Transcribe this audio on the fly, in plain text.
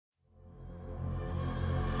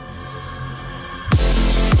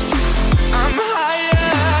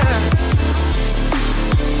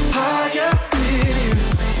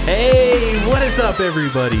up,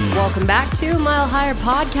 everybody? Welcome back to Mile Higher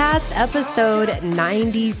Podcast, episode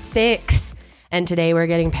 96. And today we're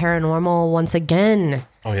getting paranormal once again.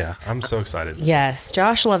 Oh, yeah. I'm so excited. Yes,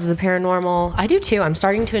 Josh loves the paranormal. I do too. I'm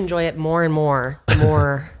starting to enjoy it more and more, the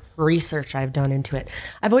more research I've done into it.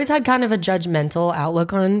 I've always had kind of a judgmental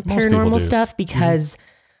outlook on paranormal stuff because,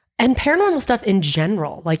 and paranormal stuff in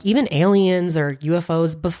general, like even aliens or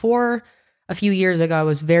UFOs. Before a few years ago, I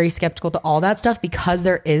was very skeptical to all that stuff because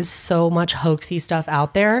there is so much hoaxy stuff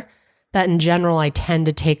out there that in general, I tend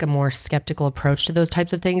to take a more skeptical approach to those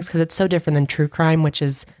types of things because it's so different than true crime, which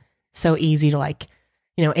is so easy to like,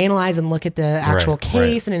 you know, analyze and look at the actual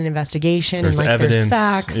case and an investigation. There's and like evidence. there's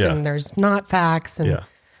facts and there's not facts. And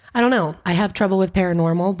I don't know. I have trouble with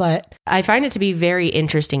paranormal, but I find it to be very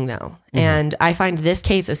interesting though. And I find this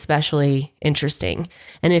case especially interesting.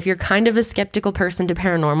 And if you're kind of a skeptical person to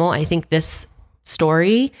paranormal, I think this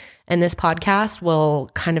story and this podcast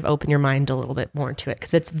will kind of open your mind a little bit more to it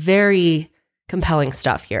because it's very compelling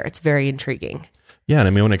stuff here. It's very intriguing. Yeah, and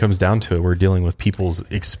I mean, when it comes down to it, we're dealing with people's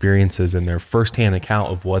experiences and their firsthand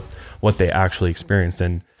account of what they actually experienced.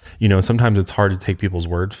 And, you know, sometimes it's hard to take people's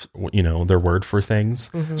word, you know, their word for things,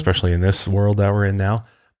 especially in this world that we're in now.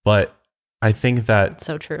 But I think that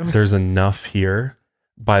so true. There's enough here.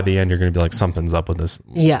 By the end, you're going to be like, something's up with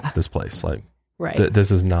this place. Like, this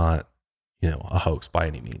is not, you know, a hoax by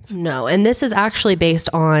any means. No, and this is actually based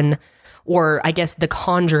on, or I guess The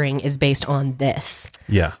Conjuring is based on this.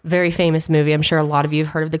 Yeah. Very famous movie. I'm sure a lot of you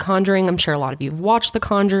have heard of The Conjuring. I'm sure a lot of you have watched The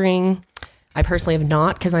Conjuring. I personally have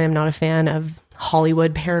not because I am not a fan of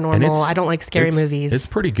Hollywood paranormal. I don't like scary movies. It's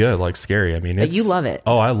pretty good, like scary. I mean, but you love it.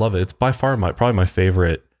 Oh, I love it. It's by far probably my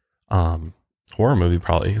favorite horror movie,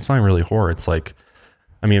 probably. It's not even really horror. It's like,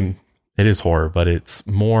 I mean, it is horror, but it's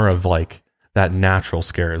more of like that natural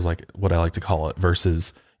scare is like what I like to call it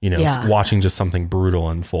versus, you know, watching just something brutal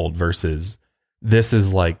unfold versus this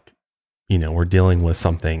is like, you know, we're dealing with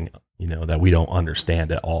something, you know, that we don't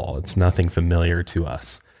understand at all. It's nothing familiar to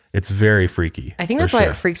us. It's very freaky. I think that's why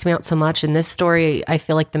it freaks me out so much. In this story, I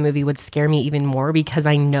feel like the movie would scare me even more because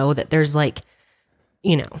I know that there's like,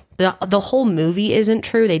 you know, the whole movie isn't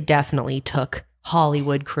true. They definitely took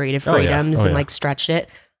Hollywood creative freedoms and like stretched it.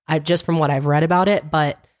 Just from what I've read about it,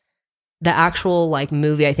 but the actual like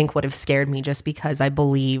movie, I think would have scared me just because I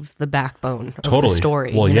believe the backbone of the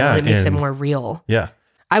story. Well, it makes it more real. Yeah.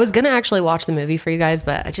 I was going to actually watch the movie for you guys,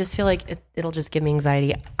 but I just feel like it'll just give me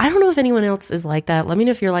anxiety. I don't know if anyone else is like that. Let me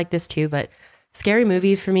know if you're like this too, but scary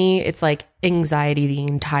movies for me, it's like anxiety the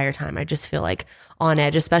entire time. I just feel like on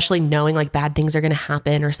edge, especially knowing like bad things are going to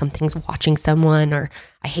happen or something's watching someone, or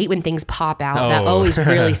I hate when things pop out. That always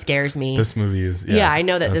really scares me. This movie is, I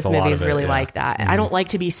know that this movie is really like that. I don't like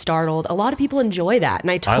to be startled. A lot of people enjoy that. And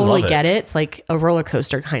I totally get it. It's like a roller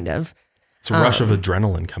coaster kind of. It's a rush of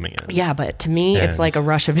adrenaline coming in. Yeah, but to me, it's like a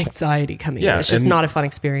rush of anxiety coming in. It's just not a fun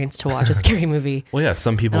experience to watch a scary movie. Well, yeah,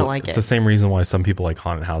 some people, it's the same reason why some people like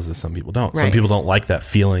haunted houses, some people don't. Some people don't like that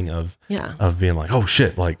feeling of being like, oh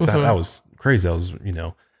shit, like that was crazy. That was, you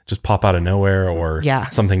know, just pop out of nowhere or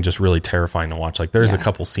something just really terrifying to watch. Like there's a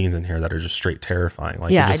couple scenes in here that are just straight terrifying.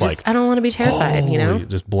 Like, I don't want to be terrified, you know? You're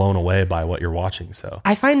just blown away by what you're watching. So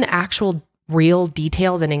I find the actual real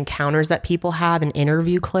details and encounters that people have in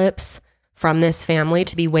interview clips from this family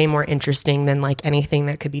to be way more interesting than like anything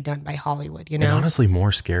that could be done by Hollywood, you know? And honestly,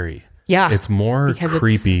 more scary. Yeah. It's more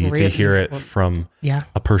creepy to hear it from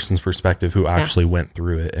a person's perspective who actually went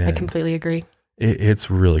through it. And I completely agree. It's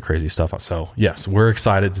really crazy stuff. So yes, we're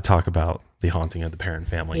excited to talk about the haunting of the Perron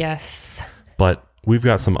family. Yes. But we've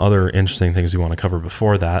got some other interesting things we want to cover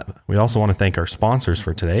before that. We also want to thank our sponsors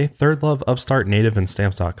for today. Third Love, Upstart, Native, and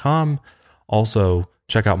Stamps.com. Also,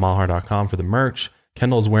 check out milehar.com for the merch.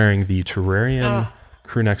 Kendall's wearing the Terrarium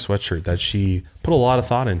crew neck sweatshirt that she put a lot of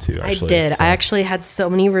thought into. Actually. I did. So. I actually had so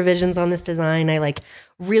many revisions on this design. I like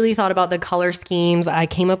really thought about the color schemes. I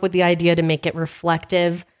came up with the idea to make it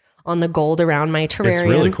reflective on the gold around my terrarium. It's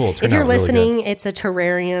really cool. If you're listening, it's a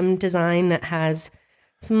terrarium design that has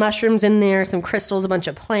some mushrooms in there, some crystals, a bunch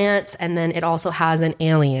of plants, and then it also has an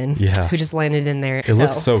alien who just landed in there. It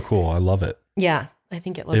looks so cool. I love it. Yeah, I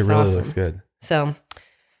think it looks awesome. It really looks good. So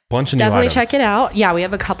bunch of definitely new items. Check it out. Yeah, we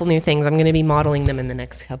have a couple new things. I'm going to be modeling them in the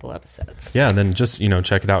next couple episodes. Yeah, and then just, you know,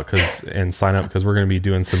 check it out and sign up because we're going to be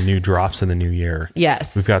doing some new drops in the new year.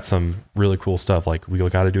 Yes. We've got some really cool stuff. Like we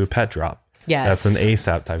got to do a pet drop. Yes. That's an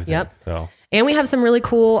ASAP type of thing. Yep. So. And we have some really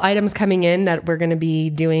cool items coming in that we're going to be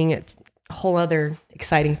doing. It's a whole other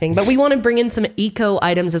exciting thing. But we want to bring in some eco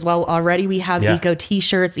items as well. Already we have eco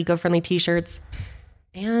t-shirts, eco-friendly t-shirts.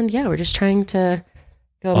 And yeah, we're just trying to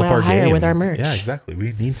go a mile higher with our merch. Yeah, exactly.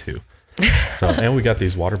 We need to. So, and we got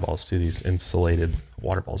these water balls too. These insulated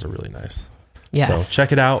water balls are really nice. Yes. So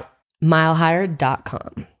check it out.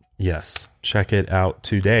 milehigher.com. Yes, check it out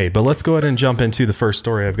today. But let's go ahead and jump into the first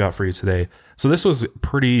story I've got for you today. So this was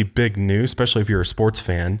pretty big news, especially if you're a sports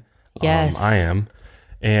fan. Yes. I am.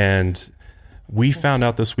 And we found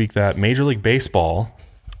out this week that Major League Baseball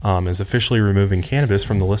is officially removing cannabis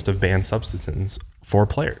from the list of banned substances for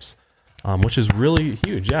players, which is really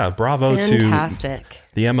huge. Yeah, bravo Fantastic. To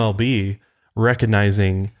the MLB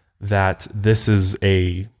recognizing that this is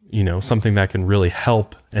something that can really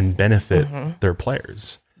help and benefit their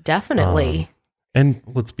players. Definitely. And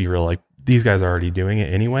let's be real, like these guys are already doing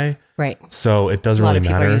it anyway. Right. So it doesn't really matter.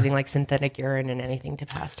 A lot of people are using like synthetic urine and anything to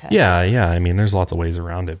pass tests. Yeah. I mean, there's lots of ways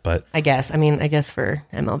around it, but I guess for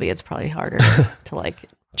MLB, it's probably harder to like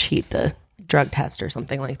cheat the drug test or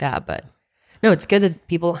something like that. But no, it's good that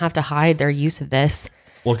people don't have to hide their use of this.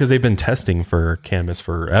 Well, because they've been testing for cannabis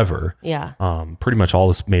forever. Yeah. Pretty much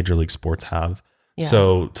all the major league sports have. Yeah.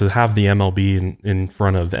 So to have the MLB in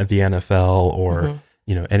front of the NFL or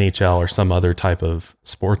NHL or some other type of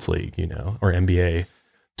sports league, or NBA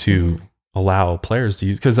to allow players to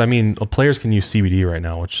use, because I mean, players can use CBD right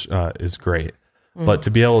now, which is great. But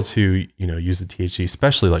to be able to, use the THC,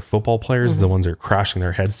 especially like football players, the ones that are crashing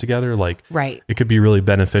their heads together, like it could be really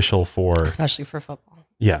beneficial especially for football.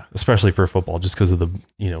 Yeah, especially for football, just because of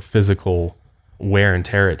the physical wear and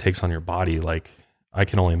tear it takes on your body. Like I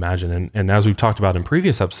can only imagine. And as we've talked about in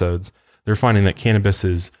previous episodes, they're finding that cannabis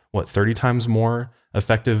is 30 times more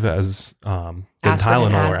effective as than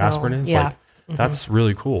Tylenol or aspirin is. Yeah. Like that's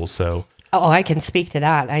really cool. So I can speak to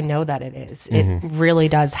that. I know that it is. It really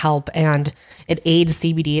does help, and it aids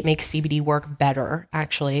CBD. It makes CBD work better,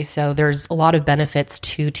 actually. So there's a lot of benefits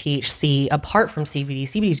to THC apart from CBD.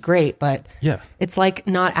 CBD is great, but it's like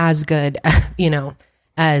not as good,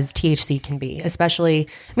 as THC can be. Especially,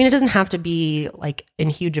 I mean, it doesn't have to be like in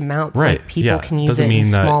huge amounts. Right. Like people can use it in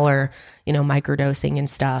smaller, microdosing and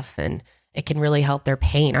stuff, and it can really help their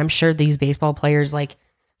pain. I'm sure these baseball players can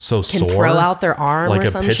sore, throw out their arm like or a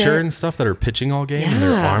some pitcher shit. and stuff that are pitching all game and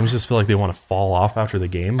their arms just feel like they want to fall off after the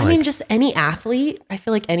game. I mean, just any athlete. I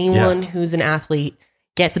feel like anyone who's an athlete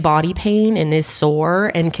gets body pain and is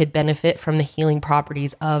sore and could benefit from the healing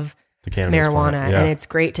properties of the cannabis marijuana. And it's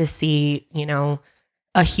great to see,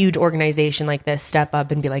 a huge organization like this step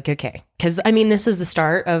up and be like, okay, because I mean, this is the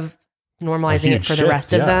start of normalizing it for the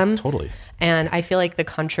rest of them. Totally. And I feel like the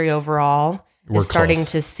country overall is starting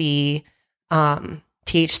to see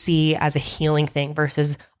THC as a healing thing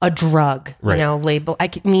versus a drug, label. I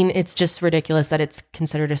mean, it's just ridiculous that it's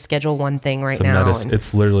considered a Schedule I thing now.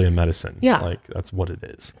 It's literally a medicine. Yeah. Like that's what it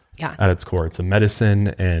is. Yeah. At its core, it's a medicine.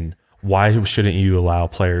 And why shouldn't you allow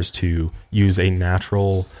players to use a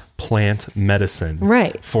natural plant medicine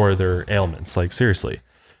for their ailments? Like seriously.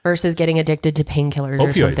 Versus getting addicted to painkillers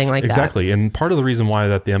or something like that. Exactly. And part of the reason why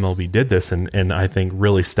that the MLB did this and I think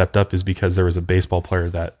really stepped up is because there was a baseball player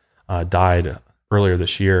that died earlier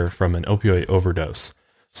this year from an opioid overdose.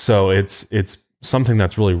 So it's something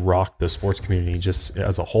that's really rocked the sports community just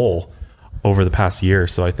as a whole over the past year.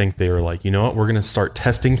 So I think they were like, you know what, we're going to start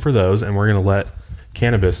testing for those and we're going to let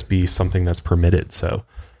cannabis be something that's permitted. So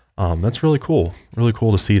that's really cool. Really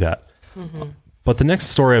cool to see that. But the next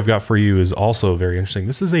story I've got for you is also very interesting.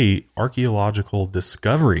 This is a archaeological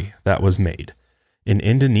discovery that was made in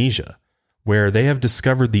Indonesia, where they have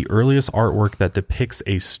discovered the earliest artwork that depicts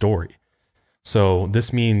a story. So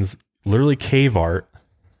this means literally cave art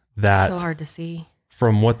that so hard to see.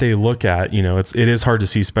 From what they look at, it is hard to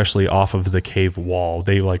see, especially off of the cave wall.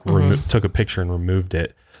 They took a picture and removed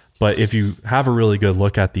it. But if you have a really good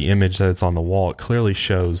look at the image that it's on the wall, it clearly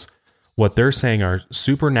shows what they're saying are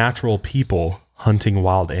supernatural people hunting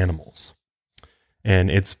wild animals. And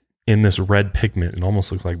it's in this red pigment. It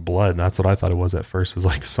almost looks like blood. That's what I thought it was at first. It was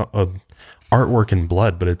like artwork in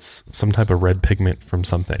blood, but it's some type of red pigment from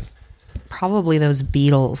something. Probably those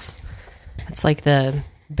beetles. It's like the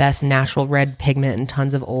best natural red pigment and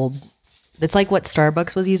tons of old. It's like what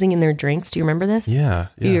Starbucks was using in their drinks. Do you remember this? Yeah.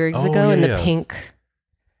 A few years ago, in the pink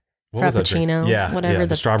frappuccino, whatever,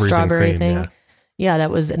 the strawberry thing. Yeah, that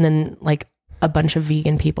was, and then like a bunch of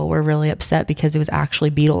vegan people were really upset because it was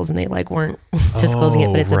actually beetles and they weren't disclosing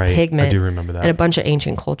it, but it's a pigment. I do remember that. And a bunch of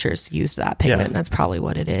ancient cultures used that pigment. Yeah. That's probably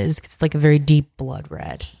what it is. It's like a very deep blood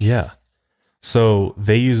red. Yeah. So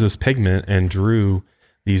they used this pigment and drew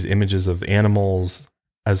these images of animals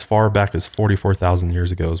as far back as 44,000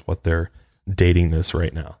 years ago is what they're dating this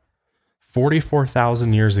right now.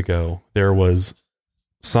 44,000 years ago, there was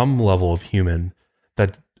some level of human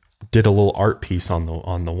that did a little art piece on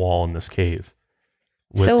the wall in this cave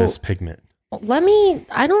with this pigment.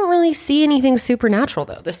 I don't really see anything supernatural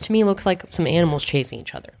though. This to me looks like some animals chasing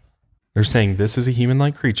each other. They're saying this is a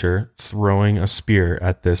human-like creature throwing a spear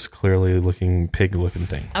at this clearly looking pig-looking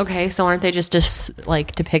thing. Okay, so aren't they just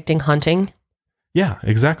like depicting hunting? Yeah,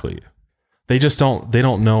 exactly. They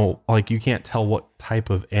don't know, like you can't tell what type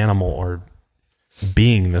of animal or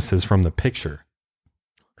being this is from the picture.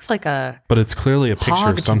 Looks like but it's clearly a picture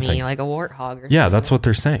hog of something. to me, like a warthog or something. Yeah, that's what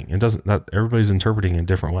they're saying. It doesn't, that everybody's interpreting in a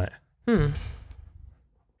different way.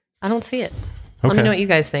 I don't see it. Okay. Let me know what you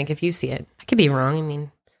guys think if you see it. I could be wrong. I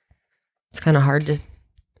mean, it's kind of hard to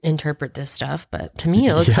interpret this stuff, but to me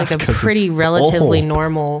it looks like a pretty relatively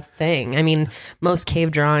normal thing. I mean, most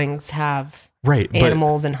cave drawings have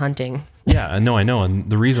animals and hunting. Yeah, no, I know. And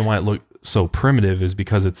the reason why it looked so primitive is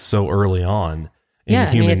because it's so early on.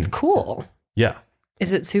 I mean, it's cool. Yeah.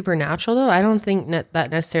 Is it supernatural though? I don't think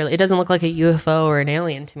that necessarily. It doesn't look like a UFO or an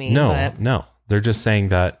alien to me. No. They're just saying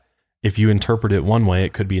that if you interpret it one way,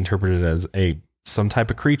 it could be interpreted as some type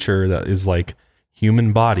of creature that is like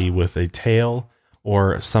human body with a tail,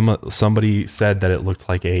 or somebody said that it looked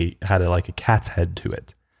like had a cat's head to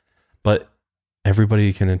it. But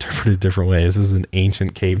everybody can interpret it different ways. This is an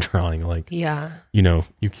ancient cave drawing.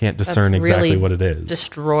 You can't discern exactly what it is.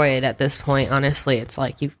 Destroyed at this point. Honestly, it's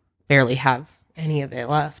like you barely have any of it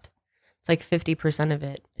left. It's like 50% of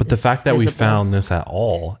it. But the fact that we found this at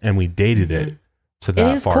all and we dated it to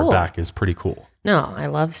that far back is pretty cool. No, I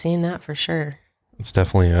love seeing that for sure. It's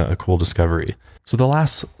definitely a cool discovery. So the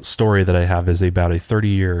last story that I have is about a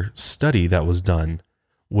 30-year study that was done,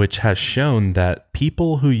 which has shown that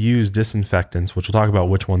people who use disinfectants, which we'll talk about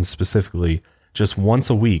which ones specifically, just once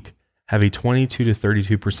a week, have a 22 to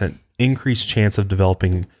 32% increased chance of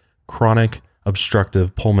developing chronic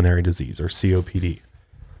obstructive pulmonary disease, or COPD.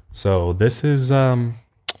 So this is,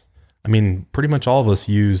 pretty much all of us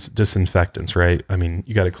use disinfectants, right? I mean,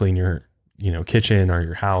 you got to clean your, kitchen or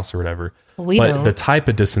your house or whatever. But the type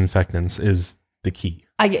of disinfectants is the key.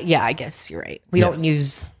 I guess you're right. We don't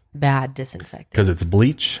use bad disinfectant because it's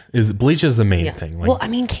bleach is the main thing.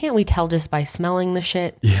 Can't we tell just by smelling the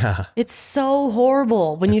shit? Yeah, it's so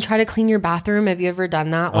horrible when you try to clean your bathroom. Have you ever done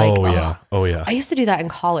that? Oh yeah. I used to do that in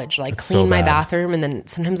college, clean my bathroom, and then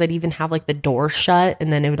sometimes I'd even have the door shut,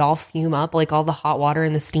 and then it would all fume up, all the hot water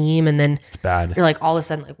and the steam, and then it's bad. You're all of a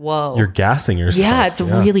sudden whoa, you're gassing yourself. Yeah, it's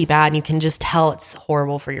really bad, and you can just tell it's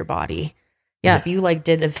horrible for your body. Yeah, if you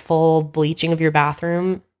did a full bleaching of your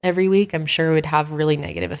bathroom every week, I'm sure it would have really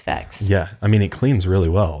negative effects. Yeah. I mean, it cleans really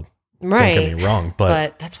well. Right. Don't get me wrong.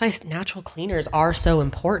 But that's why natural cleaners are so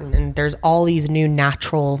important. And there's all these new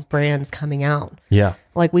natural brands coming out. Yeah.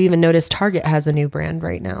 We even noticed Target has a new brand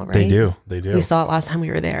right now, right? They do. We saw it last time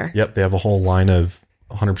we were there. Yep. They have a whole line of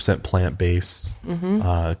 100% plant-based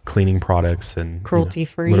cleaning products and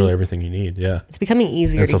cruelty-free. Literally everything you need. Yeah. It's becoming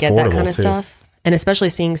easier to get that kind of stuff. And especially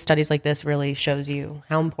seeing studies like this really shows you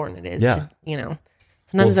how important it is to,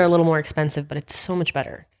 sometimes they're a little more expensive, but it's so much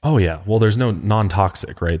better. Oh yeah. Well, there's no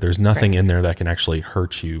non-toxic, right? There's nothing in there that can actually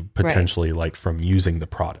hurt you potentially from using the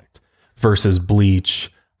product versus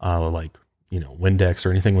bleach, Windex or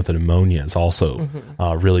anything with an ammonia is also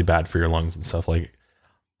really bad for your lungs and stuff.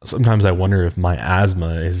 Sometimes I wonder if my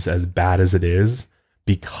asthma is as bad as it is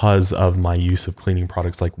because of my use of cleaning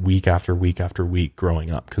products week after week after week growing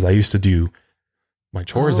up. Cause I used to do my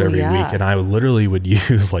chores every week, and I literally would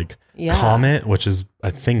use Comet, which is I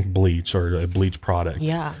think bleach or a bleach product.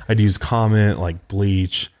 Yeah, I'd use Comet,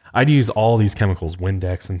 bleach. I'd use all these chemicals,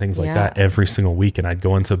 Windex and things like that every single week, and I'd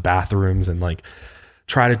go into bathrooms and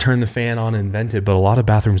try to turn the fan on and vent it, but a lot of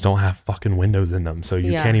bathrooms don't have fucking windows in them, so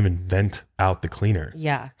you can't even vent out the cleaner.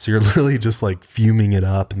 Yeah, so you're literally just fuming it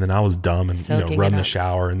up, and then I was dumb and run the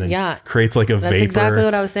shower, and then creates a vapor. That's exactly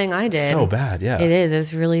what I was saying. I did so bad. Yeah, it is.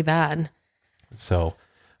 It's really bad. So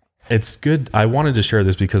it's good. I wanted to share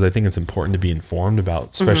this because I think it's important to be informed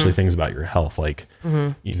about, especially things about your health,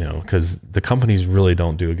 because the companies really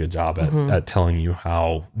don't do a good job at telling you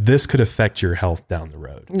how this could affect your health down the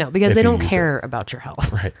road. No, because they don't care about your health.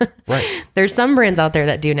 Right. There's some brands out there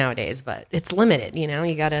that do nowadays, but it's limited.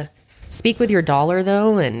 You got to speak with your dollar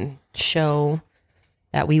though, and show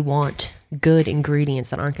that we want good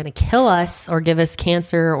ingredients that aren't going to kill us or give us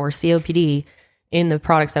cancer or COPD in the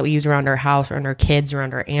products that we use around our house, around our kids,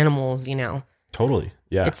 around our animals, Totally.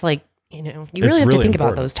 Yeah. It's you really have to think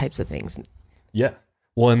about those types of things. Yeah.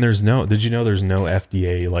 Well, and did you know there's no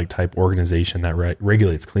FDA type organization that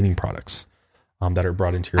regulates cleaning products that are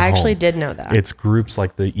brought into your home? I actually did know that. It's groups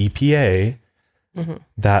like the EPA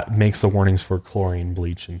that makes the warnings for chlorine,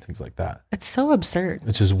 bleach, and things like that. It's so absurd.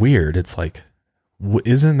 It's just weird. It's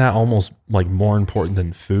isn't that almost more important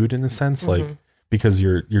than food in a sense? Because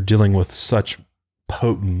you're dealing with such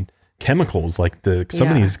potent chemicals. Like some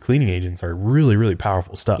of these cleaning agents are really, really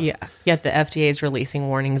powerful stuff. Yeah. Yet the FDA is releasing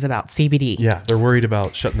warnings about CBD. Yeah. They're worried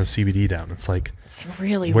about shutting the CBD down. It's like, it's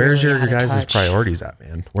really, where's really your guys' priorities at,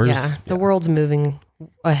 man? The world's moving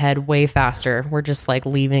ahead way faster. We're just like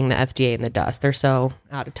leaving the FDA in the dust. They're so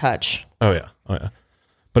out of touch. Oh yeah.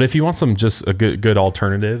 But if you want just a good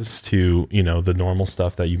alternatives to, the normal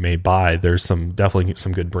stuff that you may buy, there's definitely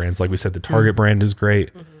some good brands. Like we said, the Target brand is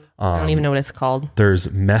great. I don't even know what it's called. There's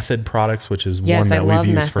Method Products, which is one that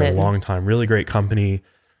we've used for a long time. Really great company,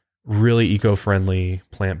 really eco-friendly,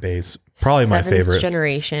 plant-based. Probably my favorite.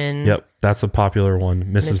 Generation. Yep, that's a popular one.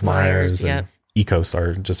 Mrs. Myers and yep. Ecos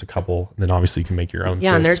are just a couple. And then obviously you can make your own.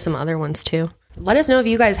 Yeah, and there's some other ones too. Let us know if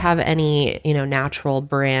you guys have any, natural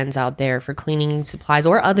brands out there for cleaning supplies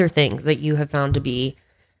or other things that you have found to be,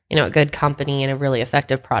 a good company and a really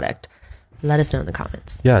effective product. Let us know in the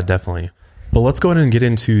comments. Yeah, definitely. But let's go ahead and get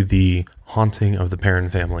into the haunting of the Perron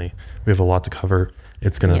family. We have a lot to cover.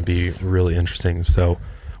 It's going to be really interesting. So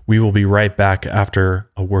we will be right back after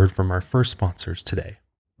a word from our first sponsors today.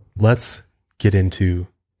 Let's get into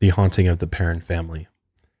the haunting of the Perron family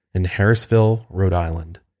in Harrisville, Rhode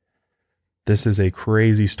Island. This is a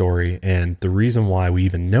crazy story, and the reason why we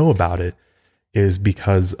even know about it is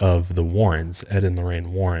because of the Warrens, Ed and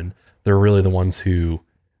Lorraine Warren. They're really the ones who,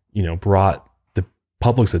 brought the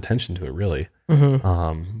public's attention to it, really,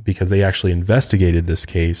 because they actually investigated this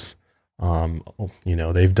case.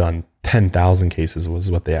 They've done 10,000 cases was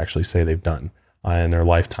what they actually say they've done in their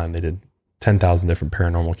lifetime. They did 10,000 different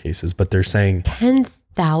paranormal cases, but they're saying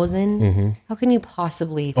 10,000. How can you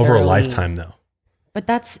possibly over a lifetime though?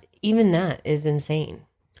 But even that is insane.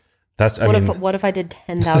 What if I did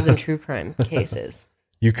 10,000 true crime cases?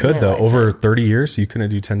 You could though. Lifetime. Over 30 years, you couldn't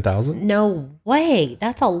do 10,000? No way.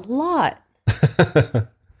 That's a lot.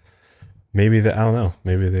 Maybe I don't know.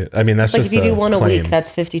 That's like just if you do one claim. A week,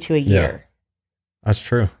 that's 52 a year. Yeah, that's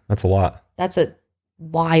true. That's a lot. That's a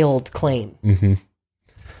wild claim. Mm-hmm.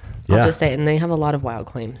 Yeah. I'll just say it, and they have a lot of wild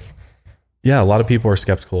claims. Yeah, a lot of people are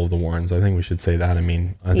skeptical of the Warrens. I think we should say that. I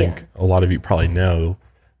think a lot of you probably know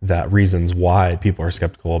that reasons why people are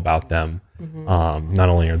skeptical about them. Not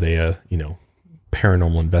only are they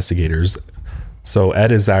paranormal investigators. So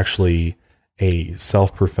Ed is actually a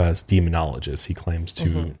self-professed demonologist. He claims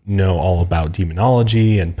to know all about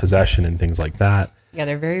demonology and possession and things like that. Yeah,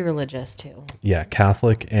 they're very religious too. Yeah,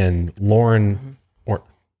 Catholic. And Lorraine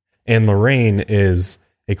is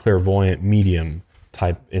a clairvoyant medium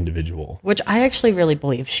type individual. Which I actually really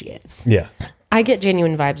believe she is. Yeah. I get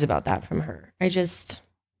genuine vibes about that from her.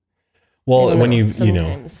 Well, when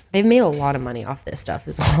they've made a lot of money off this stuff,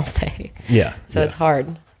 is all I'll say. Yeah. So it's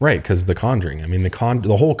hard. Right, because The Conjuring.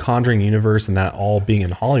 The whole Conjuring universe and that all being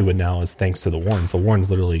in Hollywood now is thanks to the Warrens. The Warrens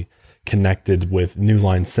literally connected with New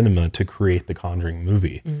Line Cinema to create the Conjuring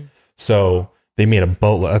movie. So they made a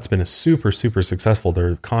boatload. That's been a super, super successful.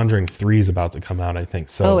 Their Conjuring 3 is about to come out, I think.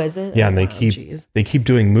 So, is it? Yeah, and they keep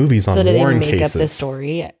doing movies on Warren cases. So do they make up the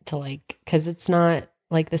story to because it's not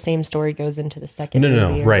like the same story goes into the second movie?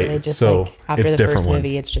 No, right. So after it's the different first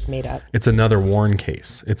movie, it's just made up. It's another Warren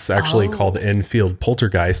case. It's actually called Enfield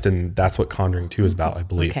Poltergeist, and that's what Conjuring 2 is about, I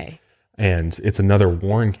believe. Okay. And it's another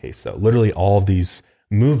Warren case. So literally all of these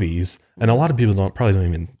movies, and a lot of people probably don't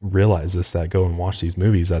even realize this, that go and watch these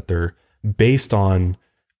movies, that they're based on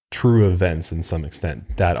true events in some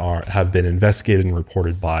extent that have been investigated and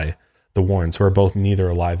reported by the Warrens, who are both neither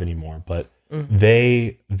alive anymore, but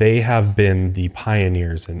they have been the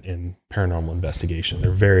pioneers in paranormal investigation.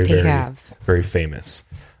 They're very, very famous,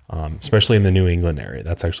 especially in the New England area.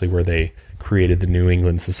 That's actually where they created the New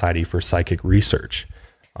England Society for Psychic Research.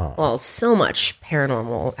 Well, so much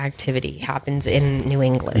paranormal activity happens in New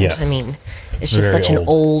England. Yes. It's just such an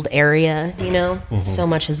old area, So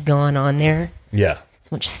much has gone on there. Yeah. So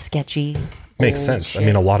much sketchy. Makes sense.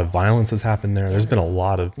 Shit. A lot of violence has happened there. There's been a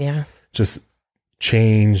lot of just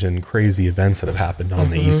change and crazy events that have happened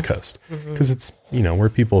on the East Coast because it's, where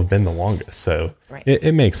people have been the longest. So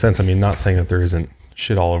it makes sense. Not saying that there isn't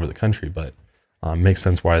shit all over the country, but makes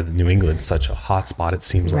sense why the New England's such a hot spot, it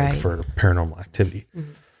seems like, for paranormal activity.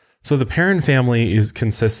 So the Perron family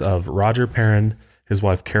consists of Roger Perron, his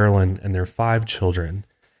wife Carolyn, and their 5 children: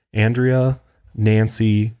 Andrea,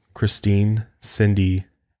 Nancy, Christine, Cindy,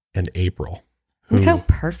 and April. Look how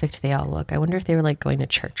perfect they all look. I wonder if they were going to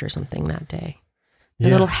church or something that day.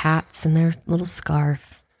 Their little hats and their little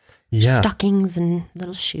scarf. Stockings and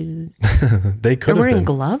little shoes. They're wearing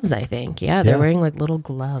gloves, I think. Yeah, they're wearing little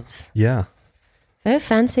gloves. Yeah. Very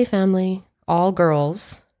fancy family. All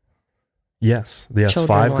girls. Yes.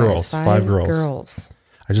 5 girls. 5 girls.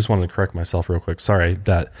 I just wanted to correct myself real quick. Sorry,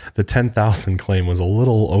 that the 10,000 claim was a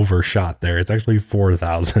little overshot there. It's actually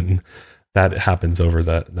 4,000 that happens over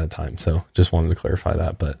that time. So just wanted to clarify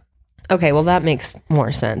that. But okay, well that makes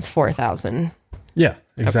more sense. 4,000. Yeah,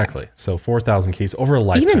 exactly. Okay. So 4,000 cases over a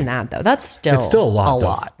lifetime. Even that though, it's still a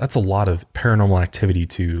lot. That's a lot of paranormal activity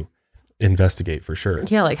to investigate for sure.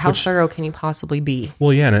 Yeah, like how thorough can you possibly be?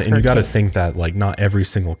 Well, yeah, and you got to think that like not every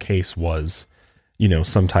single case was,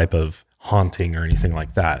 some type of haunting or anything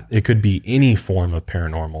like that. It could be any form of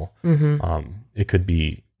paranormal. It could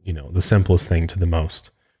be, the simplest thing to the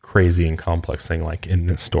most crazy and complex thing like in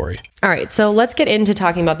this story. All right, so let's get into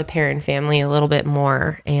talking about the Perron family a little bit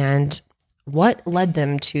more and what led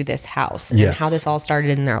them to this house and how this all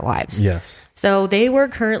started in their lives. Yes. So they were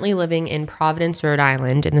currently living in Providence, Rhode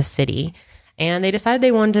Island in the city, and they decided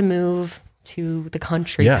they wanted to move to the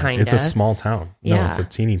country, kind of. It's a small town. No, it's a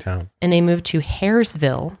teeny town. And they moved to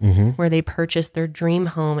Harrisville, where they purchased their dream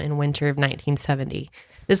home in winter of 1970.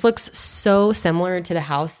 This looks so similar to the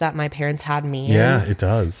house that my parents had me in. Yeah, it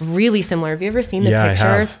does. Really similar. Have you ever seen the picture?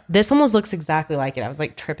 I have. This almost looks exactly like it. I was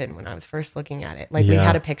like tripping when I was first looking at it. Like we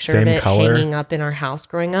had a picture of it hanging up in our house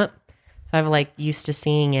growing up. So I've like used to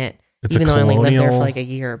seeing it, even though I only lived there for like a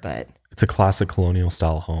year, but it's a classic colonial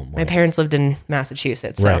style home. My parents lived in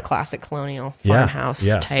Massachusetts, so classic colonial farmhouse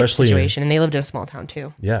type situation. And they lived in a small town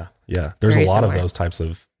too. Yeah. There's a lot of those types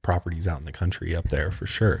of properties out in the country up there for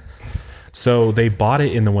sure. So they bought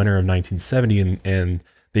it in the winter of 1970 and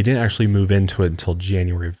they didn't actually move into it until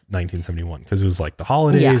January of 1971 because it was like the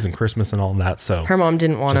holidays and Christmas and all that. So her mom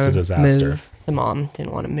didn't want to move. The mom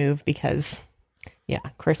didn't want to move because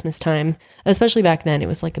Christmas time, especially back then, it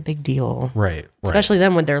was like a big deal. Right. Especially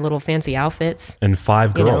them with their little fancy outfits. And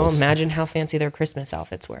 5 girls. Imagine how fancy their Christmas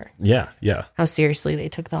outfits were. Yeah. How seriously they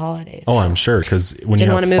took the holidays. Oh, I'm sure. Because when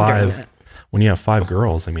you have 5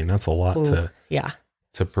 girls, I mean, that's a lot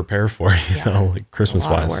to prepare for, like Christmas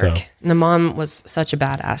wise. So and the mom was such a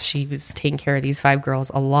badass. She was taking care of these 5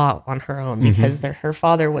 girls a lot on her own because her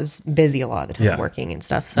father was busy a lot of the time working and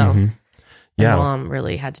stuff. So the mom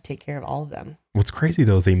really had to take care of all of them. What's crazy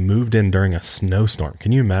though is they moved in during a snowstorm.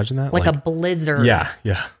 Can you imagine that? Like a blizzard. Yeah.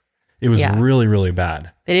 It was really, really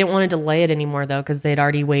bad. They didn't want to delay it anymore though because they'd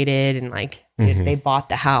already waited and they bought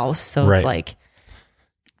the house. So it's like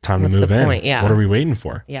time to move in. Point? Yeah. What are we waiting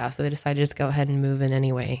for? Yeah. So they decided to just go ahead and move in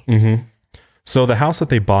anyway. So the house that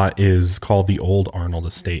they bought is called the Old Arnold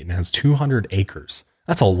Estate and it has 200 acres.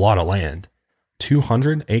 That's a lot of land.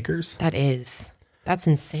 200 acres? That's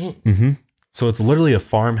insane. So it's literally a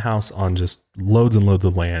farmhouse on just loads and loads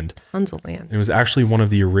of land. Tons of land. It was actually one of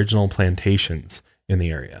the original plantations in the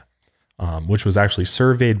area, which was actually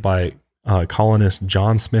surveyed by colonist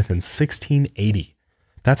John Smith in 1680.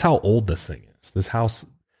 That's how old this thing is. This house...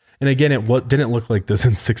 And again, it didn't look like this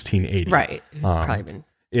in 1680. Right. Probably been.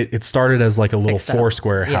 It started as like a little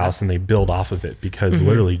 4-square house and they built off of it because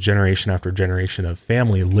literally generation after generation of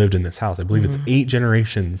family lived in this house. I believe it's 8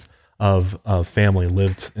 generations of family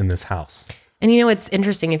lived in this house. And it's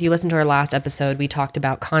interesting. If you listen to our last episode, we talked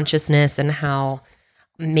about consciousness and how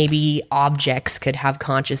maybe objects could have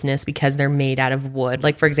consciousness because they're made out of wood.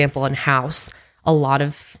 Like for example, in house, a lot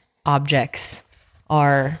of objects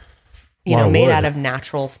are... made out of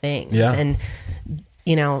natural things. Yeah. And,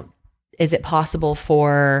 is it possible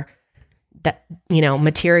for that,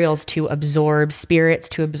 materials to absorb spirits,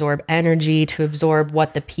 to absorb energy, to absorb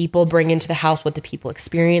what the people bring into the house, what the people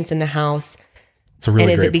experience in the house? It's a really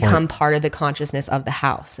great point. And does it become part of the consciousness of the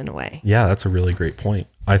house in a way? Yeah, that's a really great point.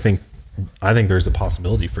 I think there's a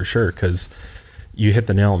possibility for sure because you hit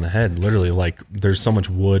the nail on the head. Literally, like there's so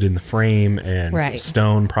much wood in the frame and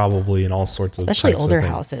stone probably and all sorts of especially older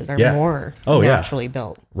houses are more naturally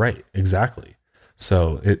built. Right, exactly.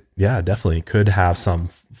 So it definitely could have some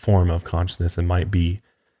form of consciousness and might be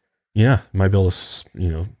might be able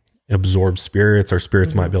to absorb spirits or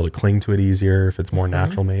spirits might be able to cling to it easier if it's more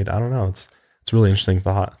natural made. I don't know. It's a really interesting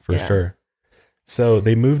thought for sure. So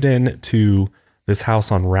they moved in to this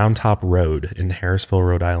house on Round Top Road in Harrisville,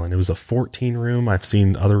 Rhode Island. It was a 14 room. I've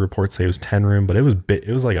seen other reports say it was 10 room, but it was big.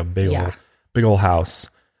 It was like a big old house.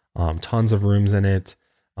 Tons of rooms in it.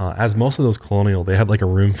 As most of those colonial, they had like a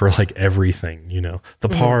room for like everything, the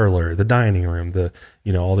parlor, the dining room, the,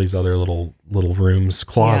 all these other little rooms,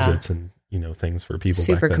 closets and, things for people.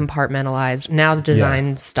 Super compartmentalized. Now the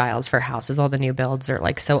design styles for houses, all the new builds are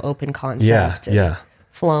like so open concept and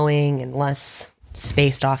flowing and less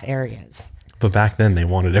spaced off areas. But back then they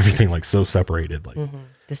wanted everything like so separated. Like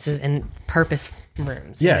this is in purpose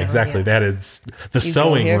rooms. Yeah, exactly. That is the you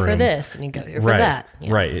sewing go here room for this, and you go here for right, that.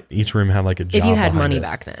 Yeah. right. Each room had like a job. If you had money it.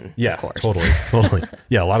 back then, yeah, of course. totally.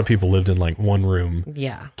 Yeah, a lot of people lived in like one room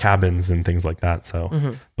cabins and things like that.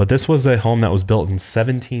 So, but this was a home that was built in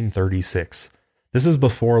 1736. This is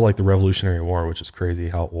before like the Revolutionary War, which is crazy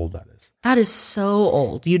how old that is. That is so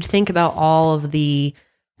old. You'd think about all of the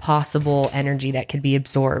possible energy that could be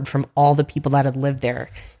absorbed from all the people that had lived there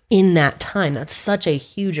in that time. That's such a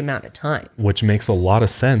huge amount of time. Which makes a lot of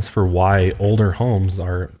sense for why older homes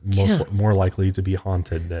are more likely to be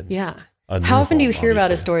haunted than How often do you hear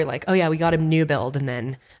about a story like, oh yeah, we got a new build and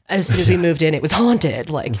then as soon as we moved in, it was haunted?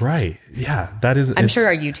 Like, right. Yeah. That is, I'm sure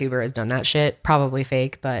our YouTuber has done that shit. Probably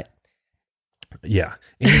fake, but yeah.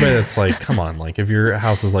 Anybody that's like, come on, like if your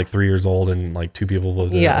house is like 3 years old and like two people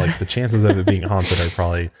live in it, like the chances of it being haunted are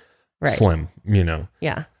probably slim, you know?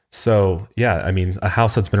 Yeah. So yeah, I mean, a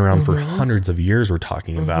house that's been around for hundreds of years, we're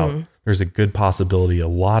talking about, there's a good possibility a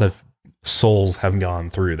lot of souls have gone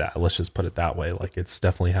through that. Let's just put it that way. Like it's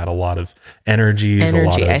definitely had a lot of energies, a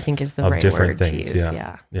lot of, I think is the right different word things. To use.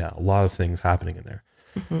 Yeah. A lot of things happening in there.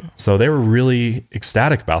 So they were really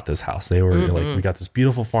ecstatic about this house. They were like, we got this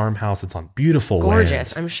beautiful farmhouse. It's on beautiful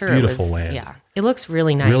gorgeous. land. I'm sure beautiful it was, land. Yeah. It looks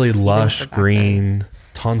really nice. Really lush, green,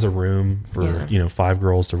 tons of room for, 5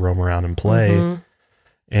 girls to roam around and play.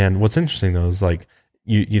 And what's interesting though, is like,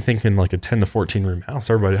 you think in like a 10 to 14 room house,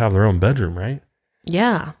 everybody would have their own bedroom, right?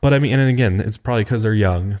 Yeah. But I mean, and again, it's probably because they're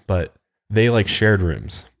young, but they like shared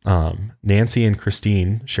rooms. Nancy and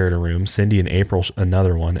Christine shared a room. Cindy and April,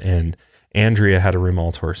 another one. And Andrea had a room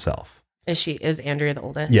all to herself. Is Andrea the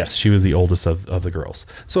oldest? Yes, she was the oldest of the girls.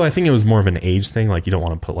 So I think it was more of an age thing. Like you don't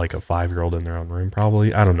want to put like a 5-year-old in their own room,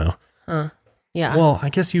 probably. I don't know. Yeah. Well, I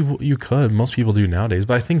guess you could. Most people do nowadays,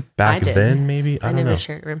 but I think back then maybe I don't know.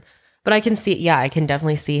 Shared a room, but I can see. Yeah, I can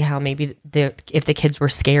definitely see how maybe if the kids were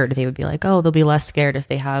scared, they would be like, oh, they'll be less scared if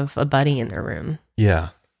they have a buddy in their room.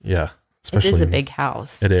 Yeah. Especially, it is a big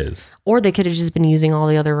house. It is. Or they could have just been using all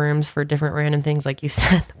the other rooms for different random things, like you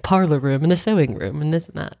said, the parlor room and the sewing room and this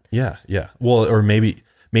and that. Yeah. Well, or maybe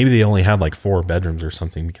they only had like 4 bedrooms or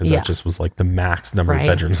something because that just was like the max number of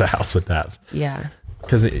bedrooms a house would have. Yeah.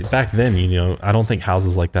 Because back then, I don't think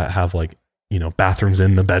houses like that have like, bathrooms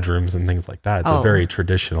in the bedrooms and things like that. It's a very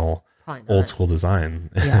traditional, old school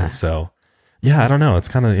design. Yeah. So, yeah, I don't know. It's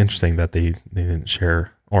kind of interesting that they didn't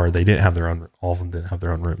share, or they didn't have their own, all of them didn't have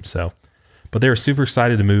their own room. So, but they were super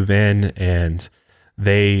excited to move in, and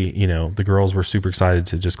they, the girls were super excited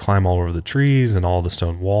to just climb all over the trees and all the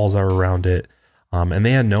stone walls that were around it. And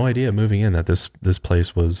they had no idea moving in that this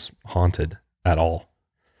place was haunted at all.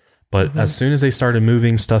 But as soon as they started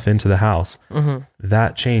moving stuff into the house,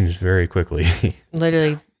 that changed very quickly.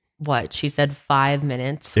 Literally, what? She said 5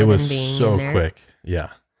 minutes. It was being so in there. quick. Yeah.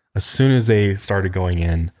 As soon as they started going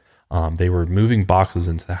in, they were moving boxes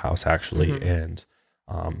into the house, actually. And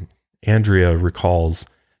Andrea recalls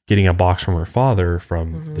getting a box from her father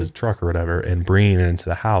from the truck or whatever and bringing it into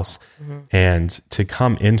the house. And to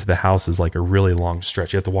come into the house is like a really long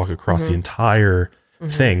stretch. You have to walk across the entire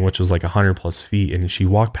thing, which was like 100+ feet. And she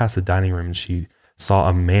walked past the dining room and she saw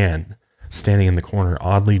a man standing in the corner,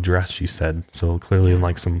 oddly dressed, she said. So clearly in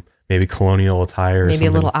like some maybe colonial attire, maybe or something.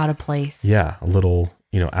 a little out of place. Yeah, a little,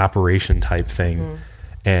 apparition type thing.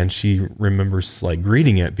 And she remembers like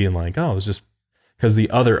greeting it, being like, oh, it was just because the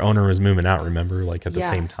other owner was moving out, remember, like at the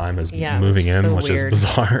same time as moving in, so which weird. is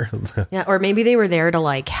bizarre. Yeah, or maybe they were there to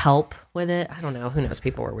like help with it. I don't know. Who knows?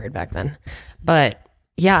 People were weird back then. But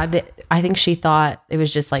yeah, I think she thought it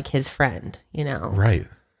was just like his friend, Right.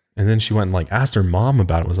 And then she went and like asked her mom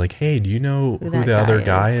about it. Was like, hey, do you know who the other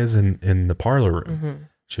guy is in the parlor room?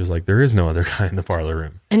 She was like, there is no other guy in the parlor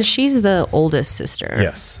room. And she's the oldest sister.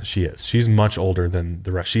 Yes, she is. She's much older than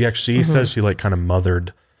the rest. She actually says she like kind of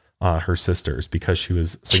mothered her sisters because she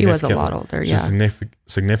was a lot older. She's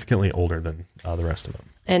significantly older than the rest of them.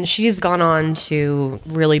 And she's gone on to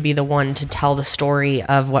really be the one to tell the story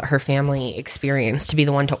of what her family experienced, to be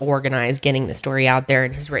the one to organize getting the story out there,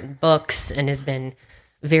 and has written books and has been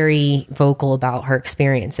very vocal about her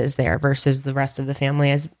experiences there versus the rest of the family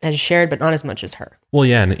has shared, but not as much as her. Well,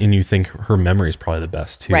 yeah. And you think her memory is probably the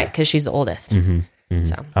best too. Right. Because she's the oldest.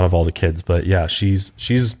 So. Out of all the kids. But yeah, she's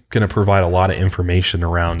going to provide a lot of information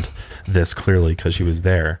around this clearly because she was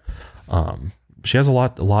there. She has a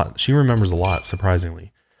lot. She remembers a lot,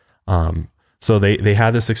 surprisingly. So they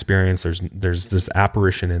had this experience. There's this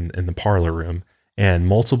apparition in the parlor room, and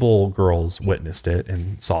multiple girls witnessed it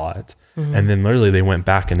and saw it. And then literally they went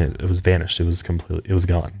back and it was vanished. It was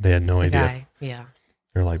gone. They had no idea. Yeah.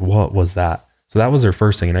 They're like, what was that? So that was their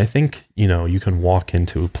first thing. And I think, you can walk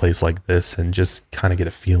into a place like this and just kind of get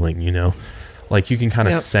a feeling, Like you can kind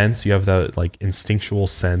of sense, you have that like instinctual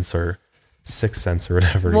sense or sixth sense or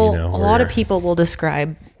whatever, well, a lot of people will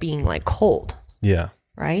describe being like cold. Yeah.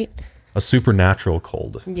 Right? A supernatural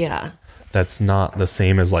cold. Yeah. That's not the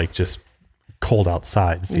same as like just cold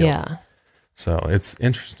outside feel. Yeah. So it's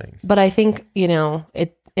interesting. But I think,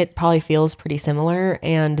 it probably feels pretty similar,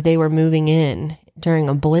 and they were moving in during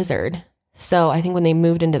a blizzard. So I think when they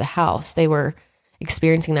moved into the house, they were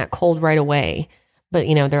experiencing that cold right away. But,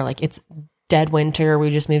 they're like, it's dead winter.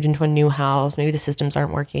 We just moved into a new house. Maybe the systems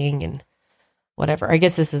aren't working and whatever. I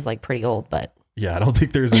guess this is like pretty old, but. Yeah, I don't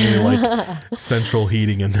think there's any like central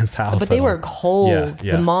heating in this house. But they were cold.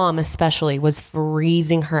 Yeah. The mom especially was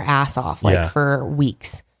freezing her ass off for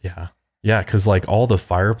weeks. Yeah. Yeah, because like all the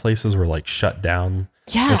fireplaces were like shut down.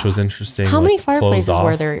 Yeah. Which was interesting. How many fireplaces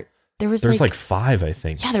were there? There's like 5, I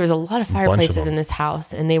think. Yeah, there was a lot of fireplaces in this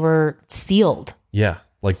house, and they were sealed. Yeah.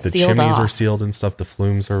 Like the Sealed chimneys off. are sealed and stuff, the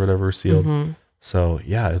flumes or whatever are sealed. Mm-hmm. So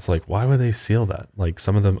yeah, it's like, why would they seal that? Like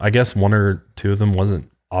some of them, I guess 1 or 2 of them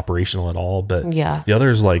wasn't operational at all, but the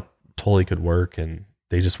others like totally could work, and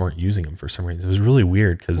they just weren't using them for some reason. It was really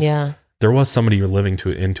weird because there was somebody living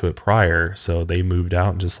into it prior, so they moved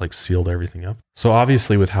out and just like sealed everything up. So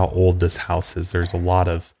obviously with how old this house is, there's a lot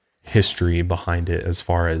of history behind it as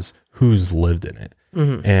far as who's lived in it.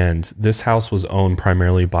 Mm-hmm. And this house was owned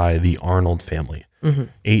primarily by the Arnold family. Mm-hmm.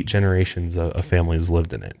 8 generations of families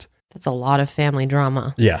lived in it. That's a lot of family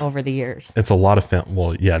drama over the years. It's a lot of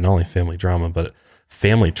not only family drama, but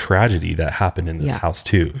family tragedy that happened in this house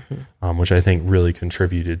too, which I think really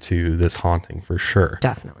contributed to this haunting for sure.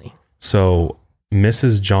 Definitely. So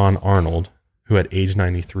Mrs. John Arnold, who at age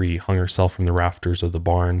 93 hung herself from the rafters of the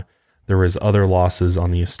barn. There was other losses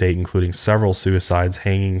on the estate, including several suicides,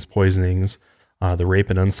 hangings, poisonings, the rape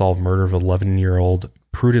and unsolved murder of 11-year-old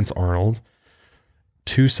Prudence Arnold,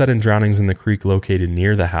 2 sudden drownings in the creek located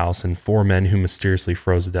near the house, and 4 men who mysteriously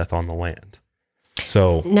froze to death on the land.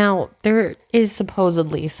 So now there is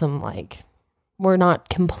supposedly some we're not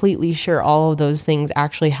completely sure all of those things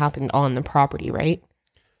actually happened on the property, right?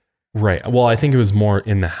 Right. Well, I think it was more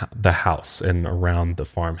in the house and around the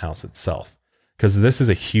farmhouse itself, because this is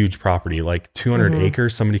a huge property, like 200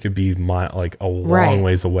 acres. Somebody could be like a long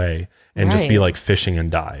ways away and just be like fishing and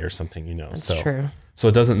die or something, That's true. So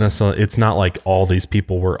it doesn't necessarily, it's not like all these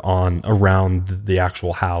people were around the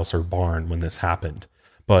actual house or barn when this happened.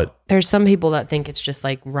 But there's some people that think it's just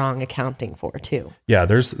like wrong accounting for too. Yeah,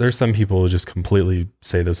 there's some people who just completely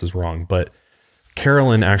say this is wrong. But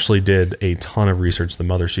Carolyn actually did a ton of research. The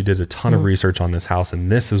mother, she did a ton of research on this house,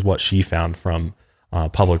 and this is what she found from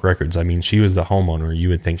public records. I mean, she was the homeowner. You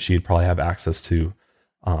would think she'd probably have access to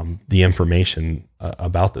the information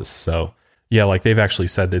about this. So yeah, like they've actually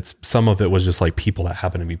said that some of it was just like people that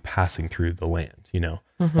happen to be passing through the land,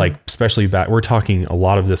 like especially back, we're talking a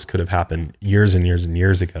lot of this could have happened years and years and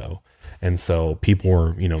years ago. And so people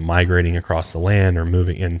were, migrating across the land or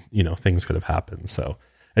moving in, things could have happened. So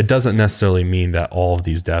it doesn't necessarily mean that all of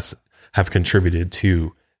these deaths have contributed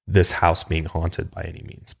to this house being haunted by any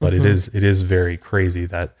means, but it is very crazy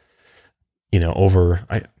that,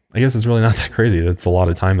 I guess it's really not that crazy. It's a lot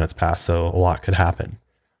of time that's passed. So a lot could happen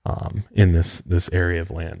in this area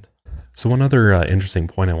of land. So one other interesting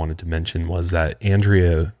point I wanted to mention was that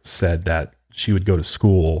Andrea said that she would go to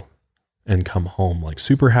school and come home like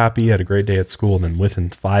super happy, had a great day at school, and then within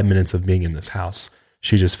 5 minutes of being in this house,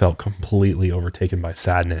 she just felt completely overtaken by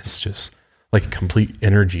sadness, just like a complete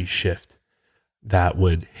energy shift that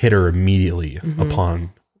would hit her immediately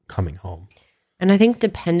upon coming home. And I think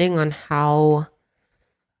depending on how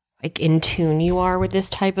in tune you are with this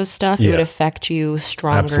type of stuff, it would affect you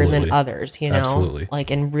stronger than others, Absolutely.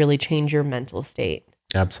 and really change your mental state.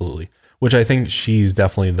 Absolutely. Which I think she's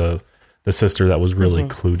definitely the sister that was really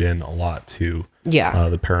clued in a lot to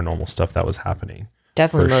the paranormal stuff that was happening.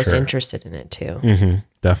 Definitely most interested in it too. Mm-hmm,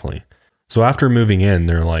 definitely. So after moving in,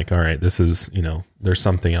 they're like, all right, this is, there's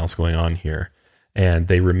something else going on here. And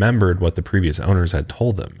they remembered what the previous owners had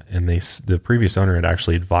told them. And the previous owner had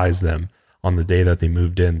actually advised them on the day that they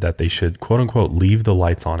moved in that they should, quote unquote, leave the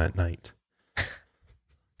lights on at night.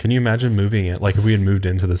 Can you imagine moving it? Like if we had moved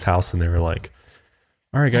into this house and they were like,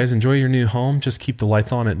 all right, guys, enjoy your new home. Just keep the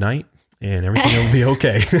lights on at night and everything will be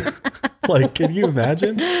okay. Like, can you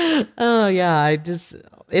imagine? Oh yeah.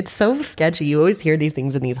 It's so sketchy. You always hear these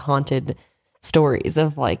things in these haunted stories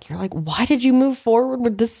of you're like, why did you move forward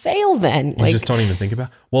with the sale then? You just don't even think about,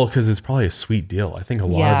 well, because it's probably a sweet deal. I think a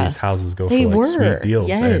lot of these houses go for sweet deals.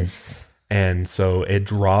 Yes. And so it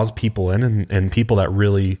draws people in and people that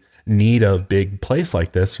really need a big place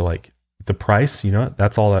like this are like, the price,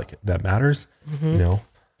 that's all that matters.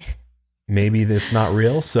 Maybe it's not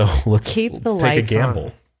real. So let's take a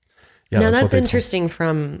gamble. Yeah, now what that's they interesting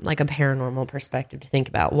from like a paranormal perspective to think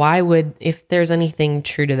about. Why would, if there's anything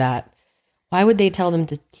true to that, why would they tell them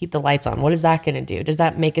to keep the lights on? What is that going to do? Does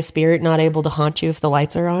that make a spirit not able to haunt you if the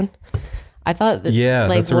lights are on? I thought that, Yeah,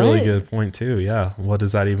 like, that's a really good point too. Yeah. What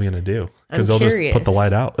is that even going to do? Because they'll curious. just put the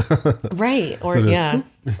light out. Right. Or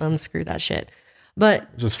unscrew that shit.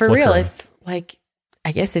 But Just for real, flickering. if like,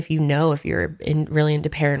 I guess if you're really into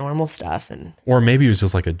paranormal stuff and Or maybe it was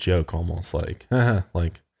just like a joke almost like,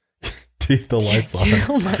 like keep the lights on.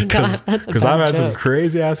 oh my God, that's Because I've had some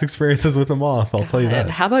crazy ass experiences with them off. I'll tell you that.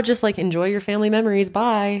 How about just like enjoy your family memories?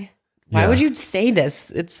 Bye. Why would you say this?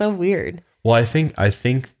 It's so weird. Well, I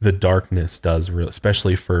think the darkness does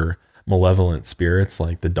especially for malevolent spirits,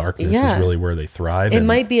 like the darkness is really where they thrive. It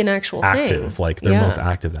might be an actual active, thing. like they're most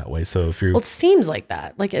active that way. So if you're, well, it seems like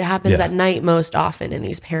that. Like it happens at night most often in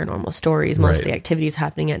these paranormal stories. Most of the activity is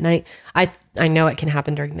happening at night. I know it can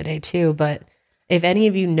happen during the day too, but if any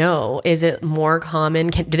of you know, is it more common?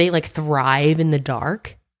 Do they like thrive in the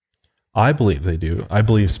dark? I believe they do. I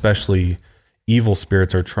believe especially evil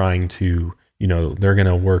spirits are trying to, they're going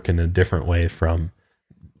to work in a different way from,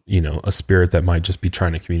 a spirit that might just be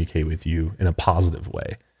trying to communicate with you in a positive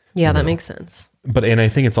way. Yeah, that makes sense. And I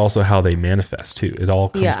think it's also how they manifest too. It all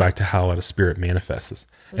comes back to how a spirit manifests.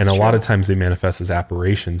 That's and a true. lot of times they manifest as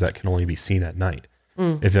apparitions that can only be seen at night.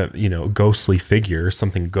 If a ghostly figure,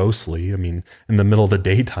 something ghostly, I mean, in the middle of the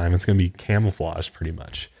daytime, it's going to be camouflaged pretty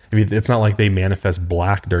much. I mean, it's not like they manifest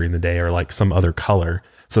black during the day or like some other color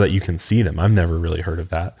so that you can see them. I've never really heard of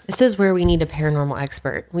that. This is where we need a paranormal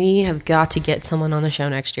expert. We have got to get someone on the show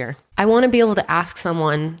next year. I want to be able to ask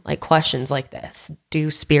someone like questions like this. Do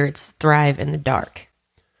spirits thrive in the dark?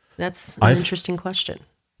 That's an interesting question.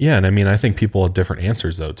 Yeah. And I mean, I think people have different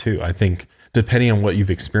answers though, too. I think depending on what you've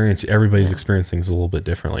experienced, everybody's experiencing things a little bit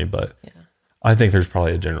differently, but I think there's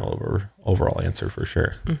probably a general overall answer for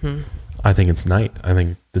sure. Mm-hmm. I think it's night. I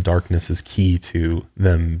think the darkness is key to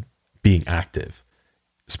them being active,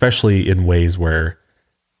 especially in ways where,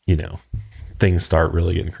 things start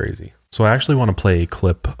really getting crazy. So I actually want to play a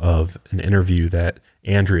clip of an interview that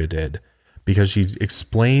Andrea did because she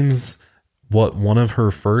explains what one of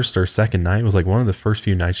her first or second night was like. One of the first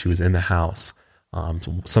few nights she was in the house,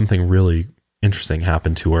 something really interesting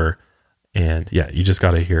happened to her. And you just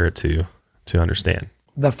got to hear it to understand.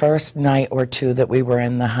 The first night or two that we were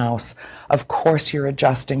in the house, of course you're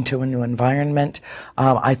adjusting to a new environment.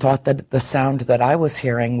 I thought that the sound that I was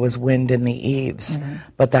hearing was wind in the eaves,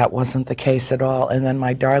 but that wasn't the case at all. And then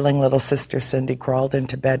my darling little sister Cindy crawled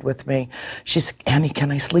into bed with me. She said, "Annie,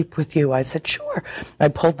 can I sleep with you?" I said, "Sure." I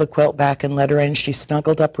pulled the quilt back and let her in. She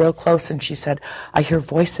snuggled up real close and she said, "I hear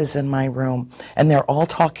voices in my room and they're all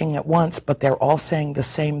talking at once, but they're all saying the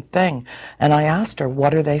same thing." And I asked her,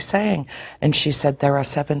 "What are they saying?" And she said, "There are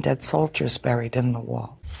 7 dead soldiers buried in the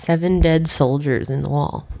wall." 7 dead soldiers in the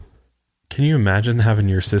wall. Can you imagine having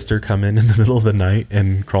your sister come in the middle of the night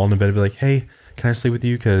and crawl into bed and be like, "Hey, can I sleep with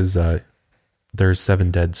you? Because there's 7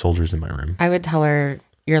 dead soldiers in my room." I would tell her,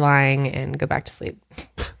 "You're lying," and go back to sleep.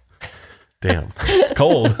 Damn.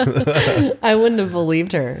 Cold. I wouldn't have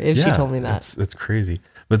believed her if she told me that. It's crazy.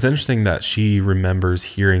 But it's interesting that she remembers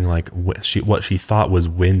hearing like what she thought was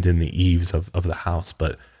wind in the eaves of the house,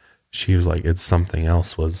 but she was like, it's something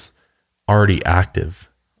else was already active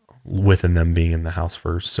within them being in the house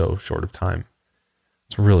for so short of time.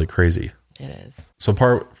 It's really crazy. It is. So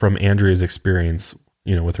apart from Andrea's experience,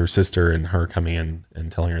 with her sister and her coming in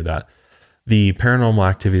and telling her that, the paranormal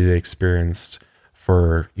activity they experienced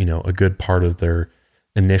for, a good part of their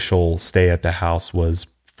initial stay at the house was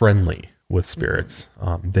friendly with spirits.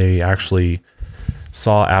 They actually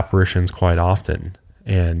saw apparitions quite often.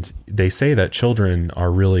 And they say that children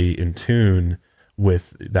are really in tune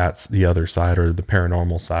with that's the other side or the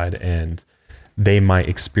paranormal side, and they might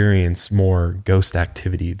experience more ghost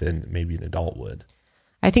activity than maybe an adult would.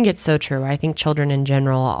 I think it's so true. I think children in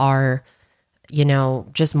general are,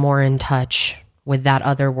 just more in touch with that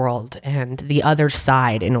other world and the other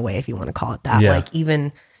side in a way, if you want to call it that. Yeah. Like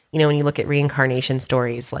even, when you look at reincarnation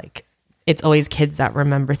stories, like it's always kids that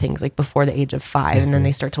remember things like before the age of 5 and then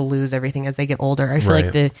they start to lose everything as they get older. I feel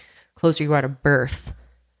like the closer you are to birth,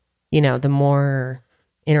 the more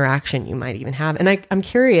interaction you might even have. And I'm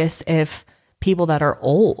curious if people that are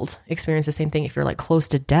old experience the same thing. If you're like close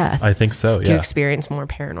to death, I think so. do you experience more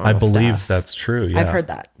paranormal I believe stuff? that's true. Yeah. I've heard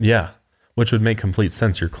that. Yeah. Which would make complete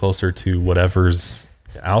sense. You're closer to whatever's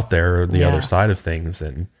out there or the other side of things.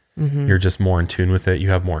 And you're just more in tune with it.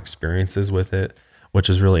 You have more experiences with it, which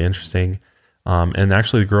is really interesting. And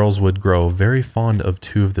actually the girls would grow very fond of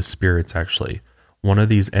 2 of the spirits. Actually, one of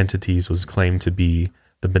these entities was claimed to be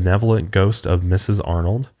the benevolent ghost of Mrs.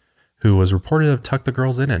 Arnold, who was reported to have tucked the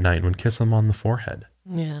girls in at night and would kiss them on the forehead.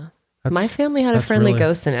 Yeah. My family had a friendly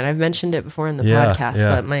ghost in it. I've mentioned it before in the podcast,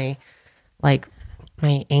 but my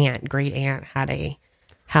great aunt had a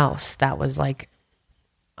house that was like,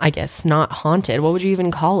 I guess not haunted. What would you even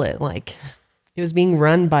call it? Like it was being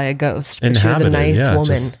run by a ghost. But she was a nice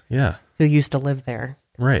woman who used to live there.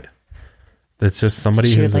 Right. It's just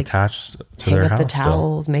somebody who's attached to their house. Hang up the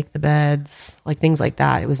towels, make the beds, like things like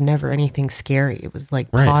that. It was never anything scary. It was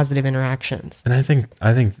like positive interactions. And I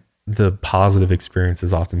think the positive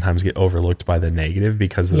experiences oftentimes get overlooked by the negative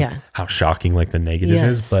because of how shocking like the negative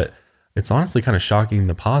is. But it's honestly kind of shocking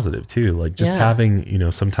the positive too. Like just having, you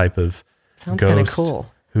know, some type of ghost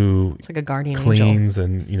cool. who it's like a guardian cleans angel.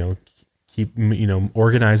 And, you know,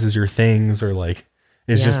 organizes your things or like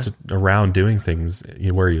is just around doing things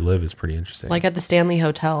where you live is pretty interesting. Like at the Stanley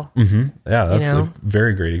Hotel. Mm-hmm. Yeah, that's a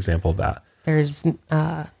very great example of that. There's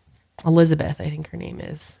Elizabeth, I think her name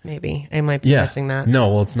is. Maybe I might be missing that. No,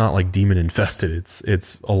 well, it's not like demon infested.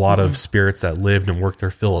 It's a lot of spirits that lived and worked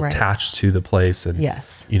their fill attached to the place and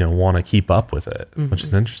want to keep up with it, which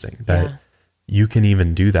is interesting. That you can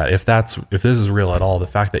even do that if this is real at all. The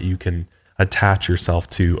fact that you can attach yourself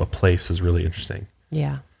to a place is really interesting.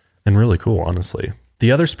 Yeah, and really cool, honestly.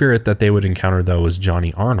 The other spirit that they would encounter, though, was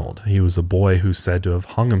Johnny Arnold. He was a boy who's said to have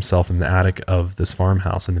hung himself in the attic of this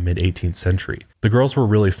farmhouse in the mid-18th century. The girls were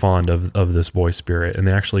really fond of this boy spirit, and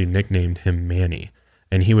they actually nicknamed him Manny.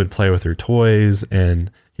 And he would play with their toys, and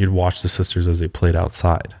he'd watch the sisters as they played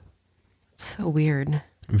outside. So weird.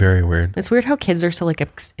 Very weird. It's weird how kids are so like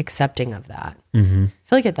accepting of that. Mm-hmm. I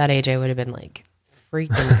feel like at that age, I would have been like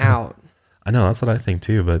freaking out. I know, that's what I think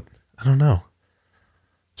too, but I don't know.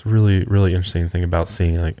 It's a really, really interesting thing about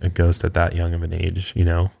seeing like a ghost at that young of an age, you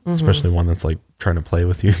know, especially one that's like trying to play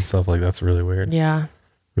with you and stuff like that's really weird. Yeah.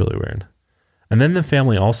 Really weird. And then the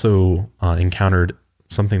family also encountered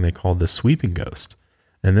something they called the sweeping ghost.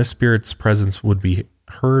 And this spirit's presence would be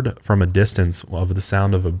heard from a distance of the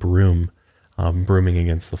sound of a broom brooming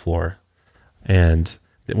against the floor. And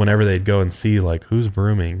whenever they'd go and see like who's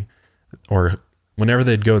brooming, or whenever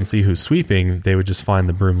they'd go and see who's sweeping, they would just find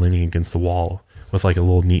the broom leaning against the wall with like a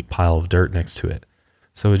little neat pile of dirt next to it.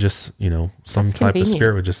 So it just, some That's type convenient. of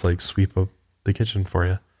spirit would just like sweep up the kitchen for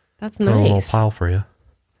you. That's Put nice. a little pile for you.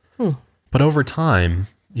 But over time,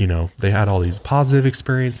 they had all these positive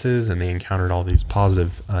experiences and they encountered all these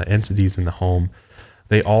positive entities in the home.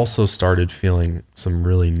 They also started feeling some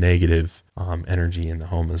really negative energy in the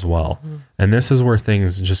home as well. And this is where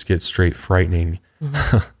things just get straight frightening.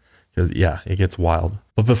 Because it gets wild.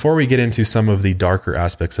 But before we get into some of the darker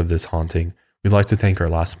aspects of this haunting, we'd like to thank our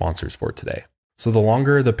last sponsors for today. So the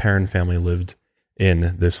longer the Perron family lived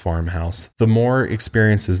in this farmhouse, the more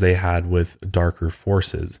experiences they had with darker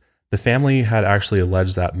forces. The family had actually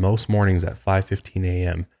alleged that most mornings at 5:15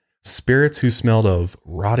 a.m., spirits who smelled of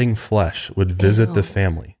rotting flesh would visit the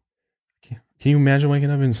family. Can you imagine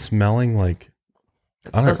waking up and smelling like...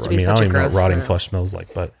 I don't even know what rotting flesh smells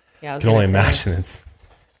like, but I can only imagine it's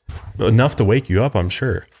enough to wake you up, I'm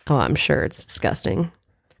sure. Oh, I'm sure it's disgusting.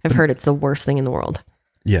 I've heard it's the worst thing in the world.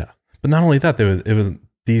 Yeah. But not only that,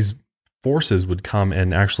 these forces would come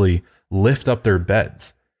and actually lift up their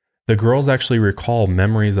beds. The girls actually recall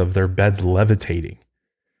memories of their beds levitating.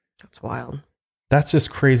 That's wild. That's just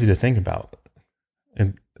crazy to think about.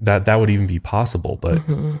 And that would even be possible, but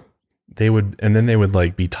they would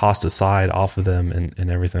like be tossed aside off of them and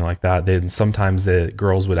everything like that. Then sometimes the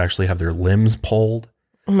girls would actually have their limbs pulled.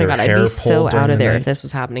 Oh my God, I'd be so out of there if this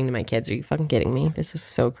was happening to my kids. Are you fucking kidding me? This is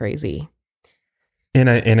so crazy. And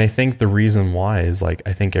I think the reason why is like,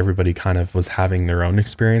 I think everybody kind of was having their own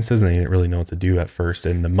experiences and they didn't really know what to do at first.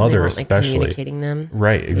 And the mother especially. Communicating them.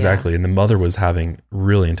 Right, exactly. Yeah. And the mother was having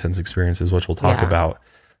really intense experiences, which we'll talk about.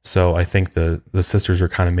 So I think the sisters were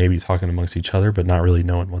kind of maybe talking amongst each other, but not really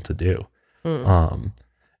knowing what to do.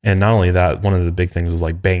 And not only that, one of the big things was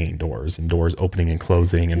like banging doors and doors opening and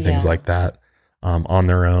closing and things like that. On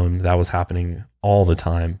their own. That was happening all the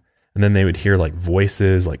time. And then they would hear like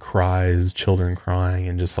voices, like cries, children crying,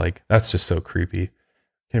 and just like, that's just so creepy.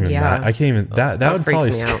 That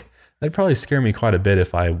would probably scare me quite a bit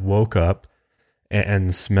if I woke up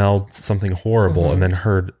and smelled something horrible and then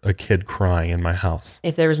heard a kid crying in my house.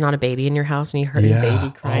 If there was not a baby in your house and you heard a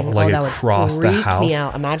baby crying, that across would the freak house. me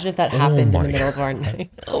out. Imagine if that happened in the middle of our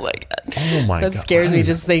night. Oh my God. Oh my God. That scares me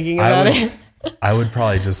just thinking about it. I would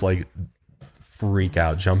probably just like freak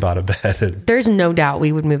out, jump out of bed. There's no doubt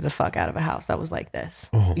we would move the fuck out of a house that was like this.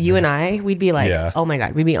 You and I, we'd be like, oh my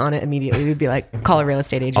God, we'd be on it immediately. We'd be like, call a real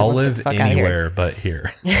estate agent. I'll live anywhere but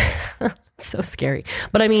here. It's so scary.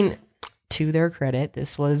 But I mean, to their credit,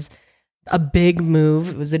 this was a big move.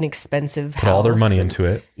 It was an expensive house. Put all their money into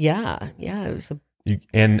it. Yeah. Yeah. It was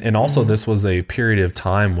and also this was a period of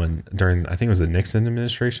time when I think it was the Nixon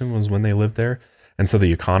administration was when they lived there. And so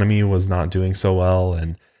the economy was not doing so well.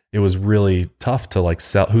 And it was really tough to like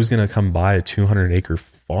sell. Who's going to come buy a 200-acre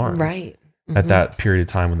farm? Right. At that period of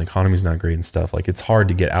time when the economy's not great and stuff. Like it's hard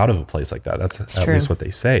to get out of a place like that. That's at least what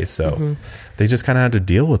they say. So they just kind of had to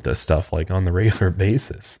deal with this stuff like on the regular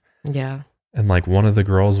basis. Yeah. And like one of the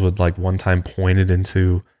girls would like one time pointed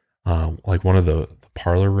into like one of the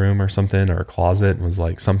parlor room or something or a closet and was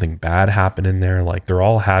like something bad happened in there. Like they're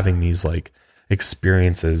all having these like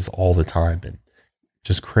experiences all the time and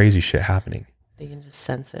just crazy shit happening. They can just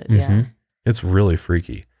sense it. Yeah. It's really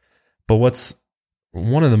freaky. But what's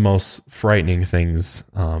one of the most frightening things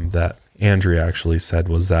that Andrea actually said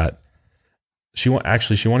was that she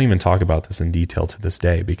won't even talk about this in detail to this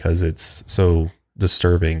day because it's so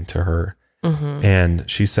disturbing to her. And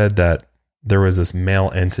she said that there was this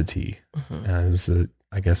male entity, as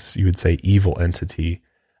I guess you would say evil entity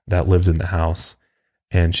that lived in the house.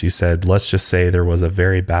 And she said, let's just say there was a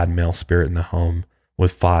very bad male spirit in the home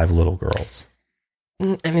with 5 little girls.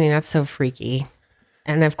 I mean, that's so freaky.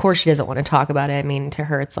 And of course she doesn't want to talk about it. I mean, to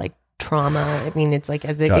her, it's like trauma. I mean, it's like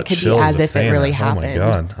it could be as if it really happened. Oh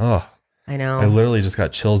my God. Oh, I know. I literally just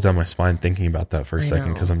got chills down my spine thinking about that for a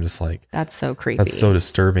second because I'm just like, that's so creepy. That's so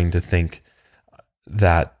disturbing to think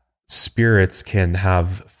that spirits can do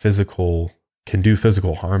physical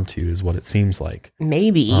harm to you is what it seems like.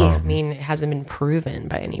 Maybe. I mean, it hasn't been proven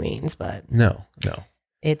by any means, but no.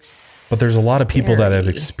 But there's a lot of people that have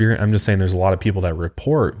experienced, I'm just saying there's a lot of people that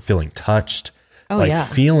report feeling touched,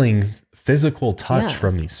 feeling physical touch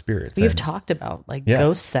from these spirits. We've talked about like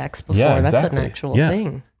ghost sex before. Yeah, exactly. That's an actual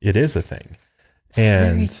thing. It is a thing. It's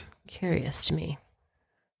very curious to me.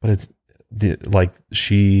 But it's like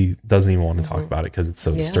she doesn't even want to talk about it because it's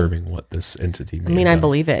so disturbing what this entity made. I mean, I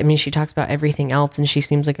believe it. I mean, she talks about everything else and she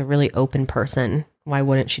seems like a really open person. Why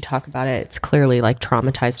wouldn't she talk about it? It's clearly like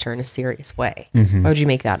traumatized her in a serious way. Why would you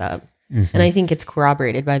make that up? And I think it's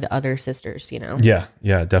corroborated by the other sisters, you know? Yeah,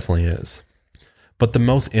 it definitely is. But the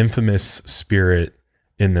most infamous spirit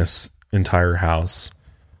in this entire house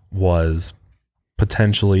was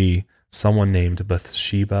potentially someone named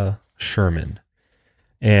Bathsheba Sherman.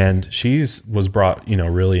 And was brought,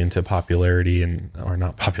 really into popularity or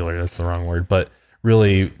not popularity, that's the wrong word, but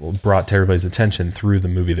really brought to everybody's attention through the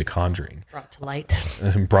movie The Conjuring. Brought to light.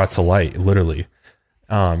 Brought to light, literally.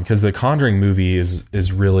 Because the Conjuring movie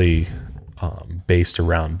is really based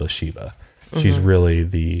around Bathsheba. She's really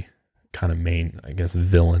the kind of main, I guess,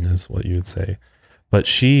 villain is what you would say. But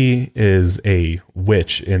she is a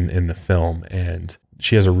witch in the film, and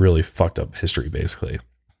she has a really fucked up history, basically.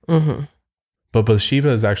 But Bathsheba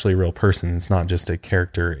is actually a real person. It's not just a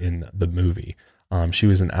character in the movie. She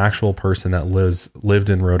was an actual person that lived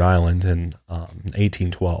in Rhode Island in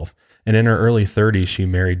 1812. And in her early 30s, she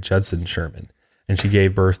married Judson Sherman. And she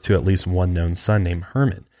gave birth to at least one known son named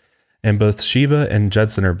Herman. And Bathsheba and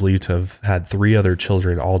Judson are believed to have had 3 other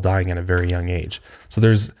children, all dying at a very young age. So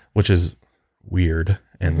which is weird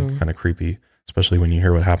and kind of creepy, especially when you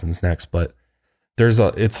hear what happens next. But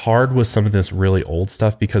it's hard with some of this really old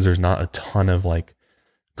stuff because there's not a ton of like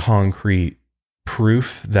concrete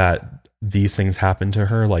proof that these things happened to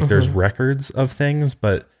her. Like there's records of things,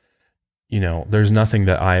 but there's nothing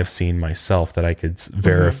that I have seen myself that I could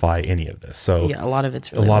verify any of this. So yeah, a lot of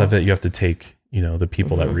it's really a lot of it you have to take, the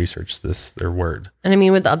people that research this, their word. And I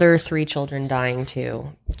mean, with the other 3 children dying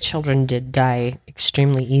too, children did die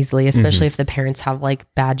extremely easily, especially if the parents have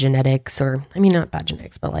like bad genetics not bad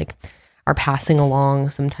genetics, but like are passing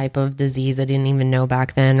along some type of disease I didn't even know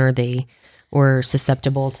back then, or they were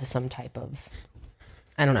susceptible to some type of,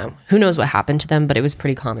 I don't know, who knows what happened to them, but it was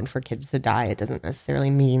pretty common for kids to die. It doesn't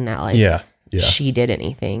necessarily mean that like she did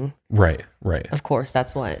anything. Right. Of course,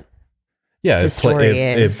 that's what the story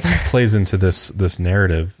is. It plays into this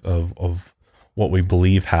narrative of what we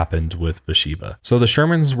believe happened with Bathsheba. So the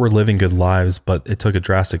Shermans were living good lives, but it took a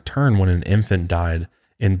drastic turn when an infant died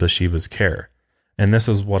in Bathsheba's care. And this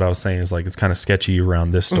is what I was saying is like, it's kind of sketchy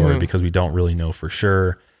around this story because we don't really know for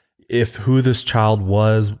sure who this child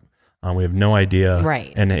was. We have no idea.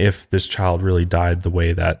 Right. And if this child really died the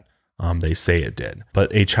way that they say it did.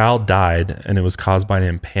 But a child died, and it was caused by an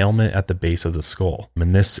impalement at the base of the skull.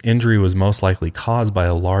 And this injury was most likely caused by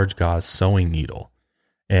a large gauze sewing needle.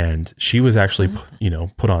 And she was actually,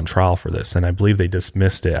 put on trial for this. And I believe they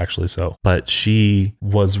dismissed it actually. So, but she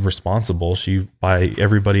was responsible. By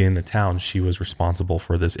everybody in the town, she was responsible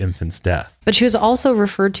for this infant's death. But she was also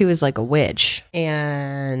referred to as like a witch.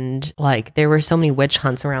 And like there were so many witch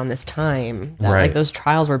hunts around this time that like those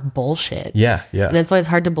trials were bullshit. Yeah. Yeah. And that's why it's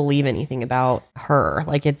hard to believe anything about her.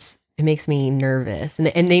 Like it makes me nervous.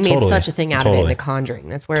 And they made such a thing out of it in The Conjuring.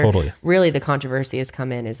 That's where really the controversy has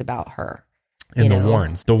come in, is about her. And the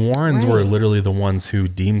Warrens. The Warrens were literally the ones who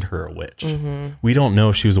deemed her a witch. Mm-hmm. We don't know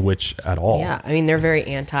if she was a witch at all. Yeah. I mean, they're very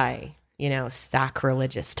anti,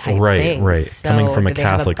 sacrilegious type things. Right. So coming from a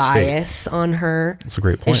Catholic they have a bias on her? That's a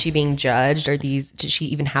great point. Is she being judged? Did she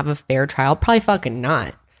even have a fair trial? Probably fucking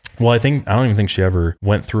not. Well, I don't even think she ever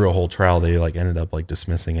went through a whole trial. They ended up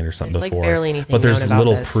dismissing it or something before. Like barely anything. But there's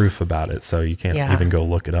little proof about it, so you can't even go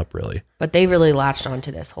look it up really. But they really latched onto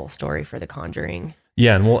this whole story for The Conjuring.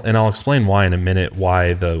 Yeah, and I'll explain why in a minute,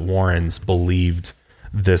 why the Warrens believed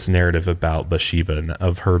this narrative about Bathsheba and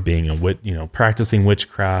of her being practicing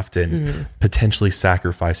witchcraft and potentially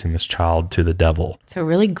sacrificing this child to the devil. It's a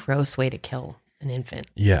really gross way to kill an infant.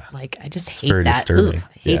 Yeah. Like I just hate very that. Disturbing.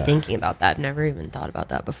 I hate thinking about that. I've never even thought about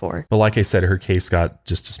that before. But like I said, her case got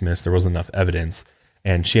just dismissed. There wasn't enough evidence.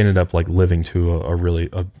 And she ended up living to a really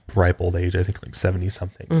ripe old age, I think 70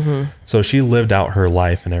 something. Mm-hmm. So she lived out her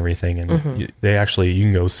life and everything. And you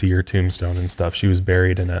can go see her tombstone and stuff. She was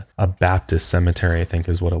buried in a Baptist cemetery, I think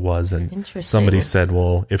is what it was. And somebody said,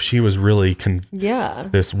 well, if she was really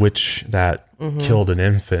this witch that killed an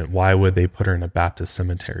infant, why would they put her in a Baptist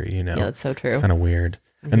cemetery? Yeah, that's so true. It's kind of weird.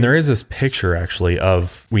 Mm-hmm. And there is this picture actually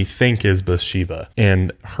of, we think is Bathsheba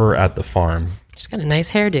and her at the farm. She's got a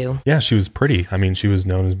nice hairdo. Yeah, she was pretty. I mean, she was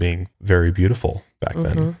known as being very beautiful back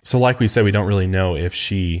then. So like we said, we don't really know if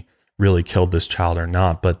she really killed this child or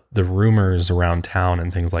not, but the rumors around town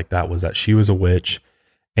and things like that was that she was a witch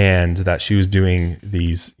and that she was doing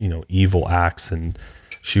these, evil acts, and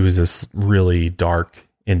she was this really dark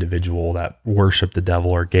individual that worshiped the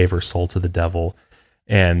devil or gave her soul to the devil.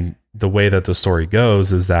 And the way that the story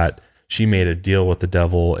goes is that she made a deal with the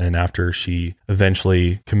devil, and after she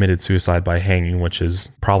eventually committed suicide by hanging, which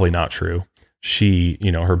is probably not true, she,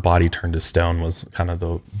 her body turned to stone was kind of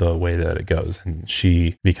the way that it goes. And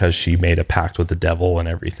because she made a pact with the devil and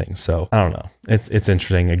everything. So I don't know. It's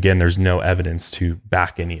interesting. Again, there's no evidence to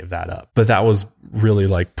back any of that up, but that was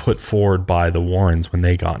really put forward by the Warrens when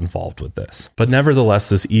they got involved with this. But nevertheless,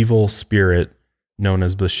 this evil spirit known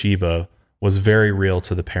as Bathsheba was very real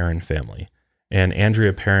to the Perron family. And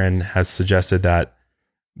Andrea Perron has suggested that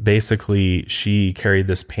basically she carried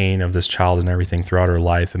this pain of this child and everything throughout her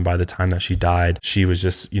life. And by the time that she died, she was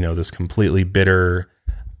just, this completely bitter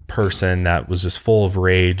person that was just full of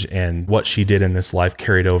rage. And what she did in this life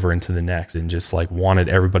carried over into the next, and just wanted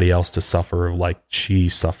everybody else to suffer like she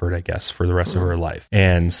suffered, I guess, for the rest of her life.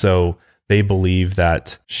 And so they believe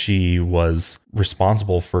that she was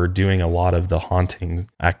responsible for doing a lot of the haunting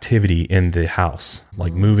activity in the house,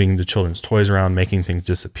 like moving the children's toys around, making things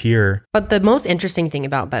disappear. But the most interesting thing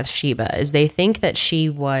about Bathsheba is they think that she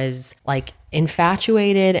was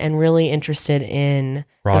infatuated and really interested in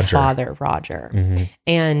the father, Roger. Mm-hmm.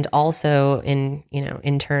 And also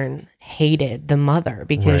in turn hated the mother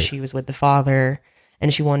because she was with the father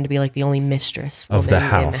and she wanted to be the only mistress of the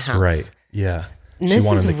house. Right. Yeah. And this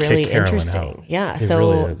is really interesting. Yeah. So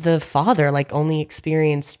really the father only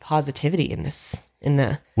experienced positivity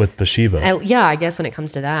with Bathsheba. I guess when it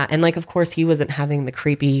comes to that. And of course he wasn't having the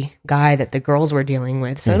creepy guy that the girls were dealing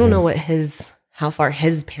with. So I don't know how far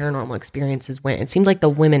his paranormal experiences went. It seemed like the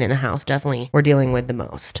women in the house definitely were dealing with the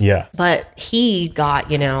most. Yeah. But he got,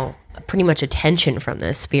 pretty much attention from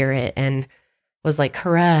this spirit and was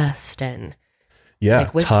caressed and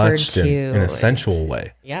touched in a sensual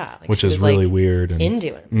way. Yeah. Which is really weird. And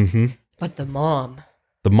into him. Mm-hmm. But the mom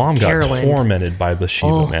Carolyn, got tormented by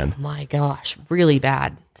Bathsheba, man. Oh my gosh. Really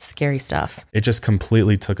bad. Scary stuff. It just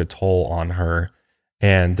completely took a toll on her.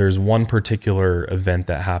 And there's one particular event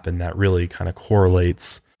that happened that really kind of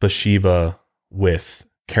correlates Bathsheba with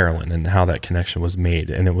Carolyn and how that connection was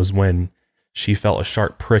made. And it was when she felt a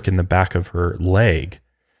sharp prick in the back of her leg.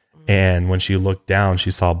 And when she looked down,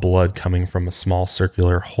 she saw blood coming from a small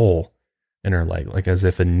circular hole in her leg, as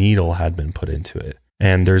if a needle had been put into it.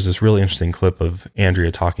 And there's this really interesting clip of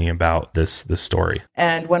Andrea talking about this story.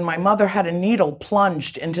 And when my mother had a needle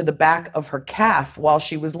plunged into the back of her calf while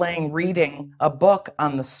she was laying reading a book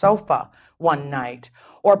on the sofa one night,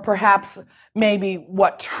 Or perhaps maybe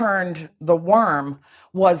what turned the worm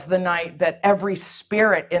was the night that every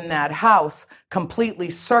spirit in that house completely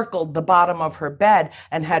circled the bottom of her bed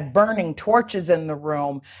and had burning torches in the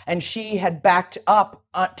room, and she had backed up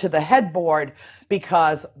to the headboard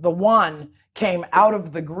because the one came out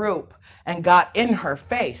of the group and got in her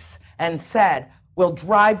face and said, "We'll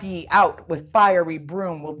drive ye out with fiery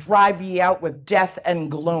broom, we'll drive ye out with death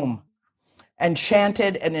and gloom," and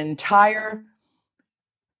chanted an entire,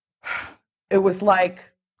 it was like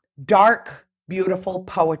dark, beautiful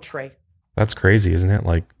poetry. That's crazy, isn't it?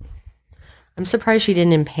 Like, I'm surprised she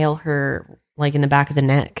didn't impale her like in the back of the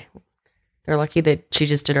neck. They're lucky that she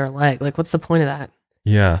just did her leg. Like, what's the point of that?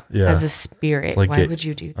 Yeah. As a spirit, like why would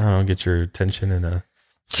you do that? I don't know, get your attention in a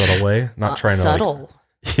subtle way. Not trying to subtle.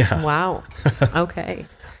 Yeah. Wow. Okay.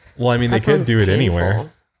 Well, I mean, That they could sounds do it painful.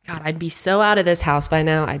 anywhere. God, I'd be so out of this house by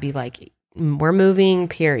now. I'd be like, we're moving,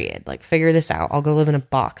 period. Like, figure this out. I'll go live in a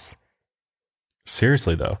box.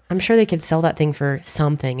 Seriously, though. I'm sure they could sell that thing for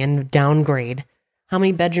something and downgrade. How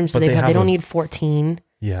many bedrooms do But they they have? They have don't a- need 14.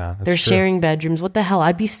 Yeah. That's They're true. sharing bedrooms. What the hell?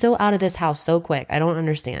 I'd be so out of this house so quick. I don't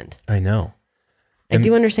understand. I know. I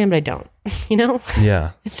do understand, but I don't. You know?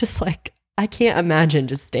 Yeah. It's just like, I can't imagine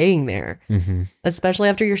just staying there. Mm-hmm. Especially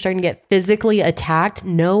after you're starting to get physically attacked.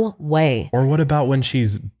 No way. Or what about when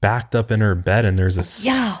she's backed up in her bed and there's a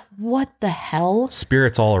Yeah. What the hell?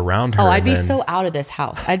 spirits all around her? Oh, I'd and be then so out of this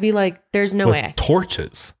house. I'd be like, there's no with way.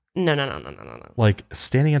 torches. No. Like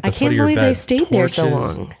standing at the I foot can't of your believe bed. they stayed there so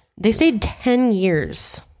torches. long. They stayed 10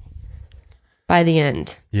 years by the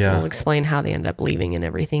end. Yeah. I'll explain how they ended up leaving and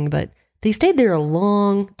everything, but they stayed there a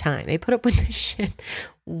long time. They put up with this shit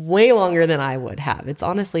way longer than I would have. It's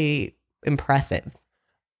honestly impressive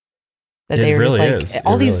that It they were really just like, is.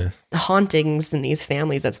 all It these really is. hauntings and these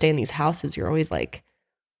families that stay in these houses, you're always like,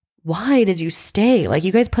 why did you stay? Like,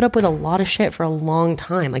 you guys put up with a lot of shit for a long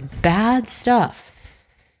time, like bad stuff.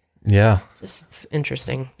 Yeah. Just, it's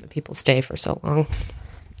interesting that people stay for so long.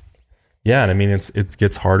 Yeah. And I mean, it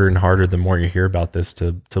gets harder and harder the more you hear about this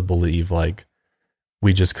to believe like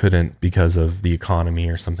we just couldn't because of the economy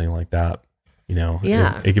or something like that. You know,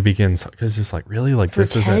 Yeah. it begins because it's just like, really, like For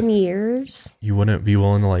this 10 isn't, years? you wouldn't be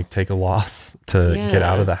willing to like take a loss to get Yeah.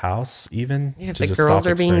 out of the house even? Yeah, if to the just girls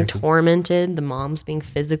stop are being experiencing- tormented, the mom's being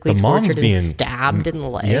physically The mom's tortured being- and stabbed in the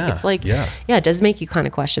leg. yeah, It's like, yeah. it does make you kind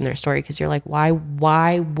of question their story because you're like,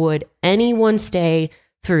 why would anyone stay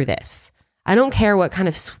through this? I don't care what kind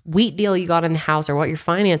of sweet deal you got in the house or what your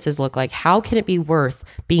finances look like. How can it be worth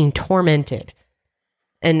being tormented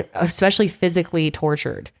and especially physically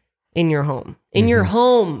tortured in your home? In your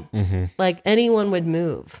home, like anyone would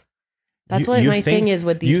move. That's what You my thing think- is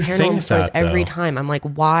with you these think paranormal stories that, every though. time. I'm like,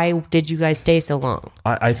 why did you guys stay so long?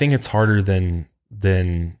 I think it's harder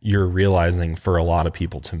than you're realizing for a lot of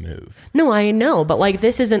people to move. No, I know, but like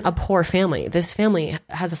this isn't a poor family. This family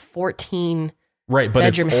has a 14 Right, but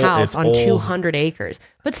bedroom it's old, house it's on old. 200 acres.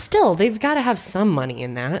 But still, they've got to have some money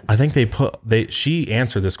in that. I think she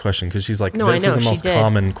answered this question because she's like, No, I this know, is the she most did.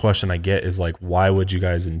 common question I get is like, why would you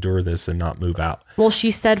guys endure this and not move out? Well,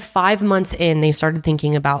 she said 5 months in, they started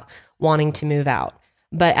thinking about wanting to move out.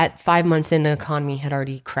 But at 5 months in, the economy had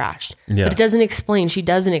already crashed. Yeah. But she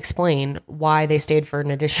doesn't explain why they stayed for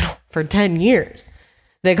an additional, for 10 years.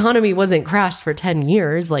 The economy wasn't crashed for 10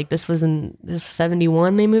 years. Like this was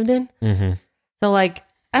 71 they moved in. Mm-hmm. So like,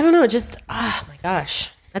 I don't know, just, oh my gosh.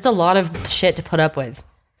 That's a lot of shit to put up with.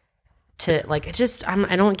 To like, it just,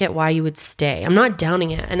 I don't get why you would stay. I'm not downing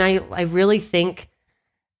it. And I really think,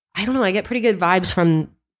 I don't know, I get pretty good vibes from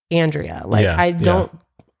Andrea. Like, Yeah, I don't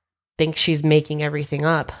think she's making everything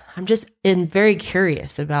up. I'm just very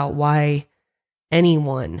curious about why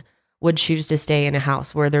anyone would choose to stay in a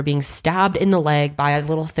house where they're being stabbed in the leg by a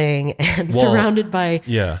little thing and Well, surrounded by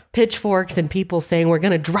Yeah. pitchforks and people saying, we're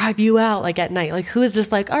going to drive you out like at night. Like, who is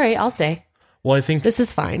just like, all right, I'll stay. Well, I think This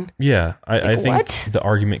is fine. yeah, I think what? the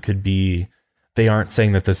argument could be they aren't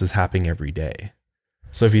saying that this is happening every day.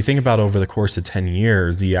 So if you think about over the course of 10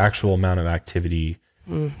 years, the actual amount of activity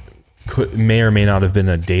may or may not have been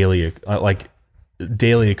a daily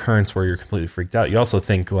occurrence where you're completely freaked out. You also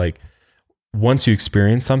think like once you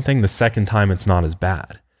experience something, the second time it's not as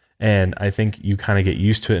bad. And I think you kind of get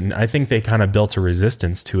used to it. And I think they kind of built a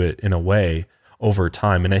resistance to it in a way over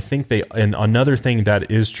time. And I think and another thing that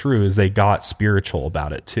is true is they got spiritual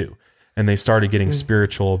about it too. And they started getting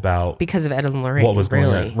spiritual about Because of Ed and Lorraine. what was going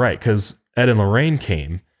really. on. Right. Because Ed and Lorraine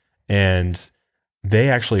came and they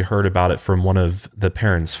actually heard about it from one of the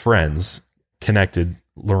parents' friends, connected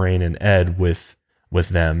Lorraine and Ed with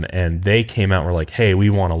them. And they came out and were like, hey, we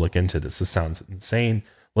want to look into this. This sounds insane.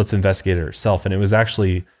 Let's investigate it ourselves. And it was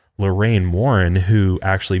actually Lorraine Warren who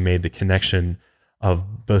actually made the connection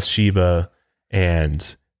of Bathsheba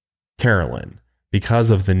and Carolyn because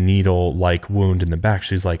of the needle like wound in the back.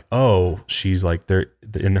 She's like, she's like there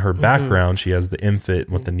in her background. She has the infant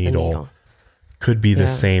with the needle. Could be the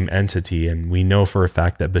same entity. And we know for a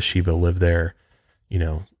fact that Bathsheba lived there,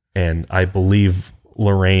 and I believe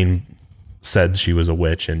Lorraine said she was a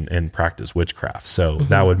witch and practiced witchcraft. So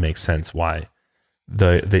that would make sense why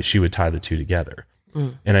that she would tie the two together.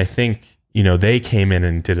 And I think, they came in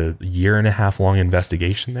and did a 1.5 year long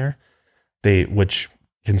investigation there. Which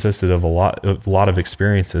consisted of a lot of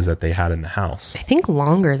experiences that they had in the house. I think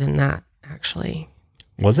longer than that, actually.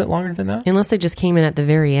 Was it longer than that? Unless they just came in at the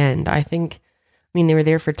very end. They were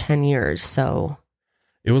there for 10 years, so.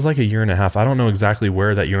 It was like 1.5 years. I don't know exactly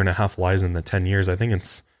where that 1.5 years lies in the 10 years. I think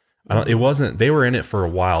they were in it for a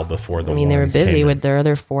while before the they were busy with their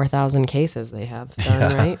other 4,000 cases they have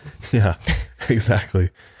done, right? Yeah, exactly.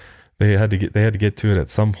 They had to get to it at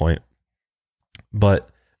some point. But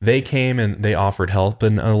they came and they offered help,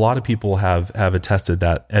 and a lot of people have attested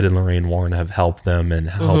that Ed and Lorraine Warren have helped them and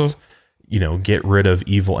helped, get rid of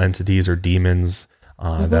evil entities or demons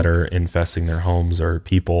that are infesting their homes, or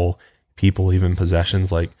people even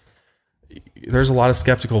possessions. Like, there's a lot of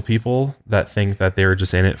skeptical people that think that they're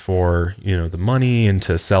just in it for, the money and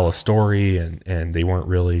to sell a story, and they weren't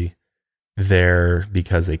really there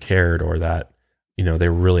because they cared, or that, they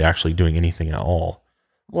were really actually doing anything at all.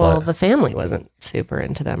 Well, the family wasn't super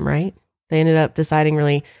into them, right? They ended up deciding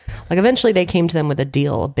eventually they came to them with a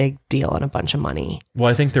big deal and a bunch of money. Well,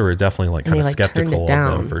 I think they were definitely kind of skeptical of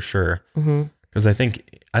them for sure. Because I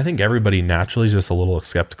think everybody naturally is just a little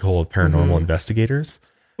skeptical of paranormal investigators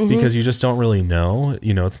because you just don't really know.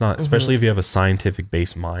 It's not, especially if you have a scientific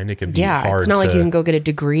based mind, it can be hard. It's not like you can go get a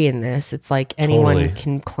degree in this. It's like anyone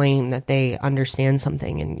can claim that they understand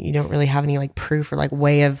something, and you don't really have any proof or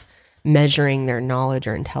way of measuring their knowledge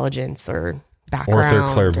or intelligence or background, or if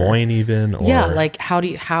they're clairvoyant even, or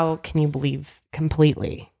how can you believe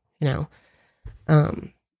completely,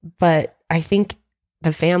 but I think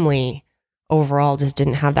the family overall just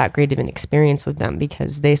didn't have that great of an experience with them,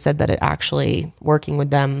 because they said that it actually working with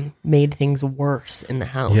them made things worse in the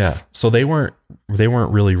house. Yeah, so they weren't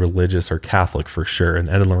really religious or Catholic for sure, and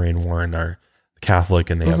Ed and Lorraine Warren are Catholic,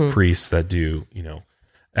 and they have priests that do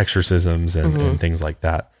exorcisms and things like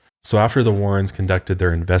that. So after the Warrens conducted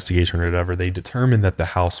their investigation or whatever, they determined that the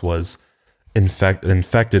house was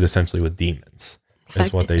infected essentially with demons.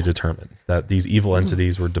 Is what they determined. That these evil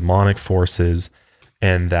entities were demonic forces,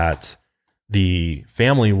 and that the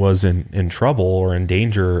family was in trouble or in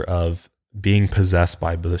danger of being possessed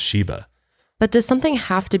by Bathsheba. But does something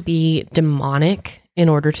have to be demonic in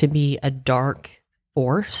order to be a dark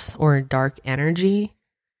force or a dark energy?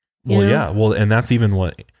 Yeah. Well, and that's even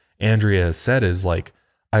what Andrea has said is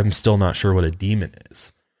I'm still not sure what a demon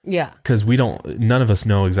is. Yeah. Because none of us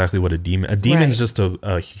know exactly what a demon is just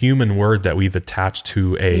a human word that we've attached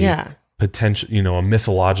to a potential, a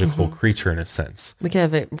mythological creature in a sense. We could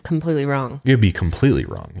have it completely wrong. You'd be completely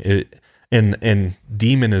wrong. And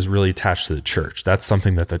demon is really attached to the church. That's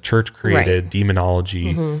something that the church created,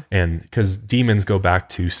 demonology, and because demons go back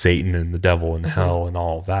to Satan and the devil and hell and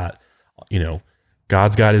all of that.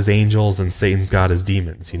 God's got his angels and Satan's got his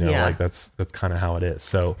demons, that's kind of how it is.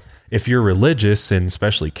 So if you're religious, and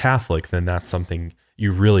especially Catholic, then that's something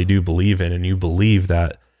you really do believe in, and you believe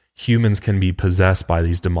that humans can be possessed by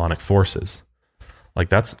these demonic forces.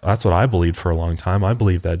 That's what I believed for a long time. I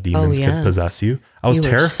believed that demons could possess you. I was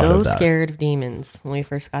terrified of that. So scared of demons when we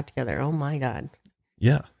first got together. Oh my God.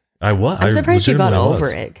 Yeah, I was. I'm surprised you got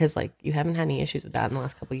over it, because you haven't had any issues with that in the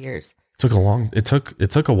last couple of years. It took a while. It took,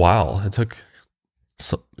 It's like a while. It took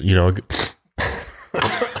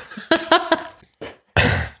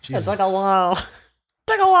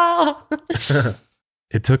a while.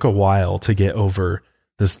 It took a while to get over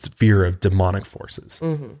this fear of demonic forces.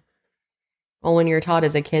 Well, when you're taught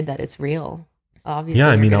as a kid that it's real, obviously. Yeah,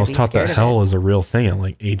 I was taught that hell is a real thing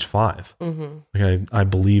at age 5. I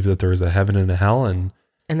believe that there is a heaven and a hell, and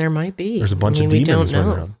there might be. There's a bunch of demons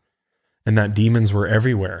running around, and that demons were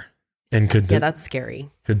everywhere, and that's scary.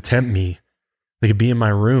 Could tempt me. They could be in my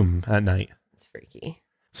room at night. It's freaky.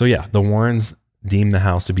 So yeah, the Warrens deemed the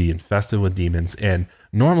house to be infested with demons, and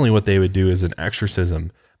normally what they would do is an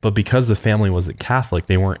exorcism, but because the family wasn't Catholic,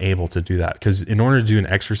 they weren't able to do that, because in order to do an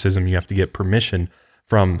exorcism, you have to get permission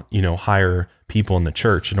from higher people in the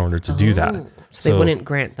church in order to do that. So they wouldn't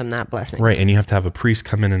grant them that blessing, right? And you have to have a priest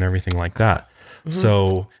come in and everything like that.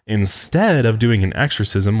 So instead of doing an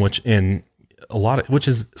exorcism, which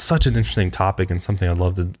is such an interesting topic and something I'd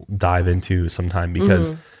love to dive into sometime,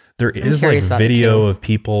 because there is video of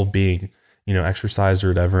people being exorcised or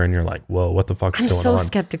whatever, and you're like, whoa, what the fuck is going on? I'm so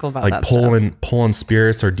skeptical about like that pulling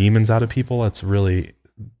spirits or demons out of people. That's really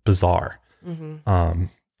bizarre. And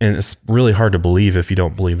it's really hard to believe if you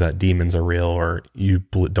don't believe that demons are real, or you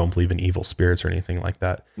don't believe in evil spirits or anything like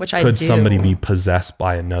that. Which I Could do. somebody be possessed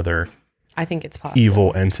by another I think it's possible.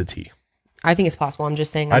 evil entity? I think it's possible. I'm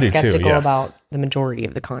just saying I'm skeptical about the majority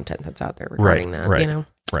of the content that's out there regarding that.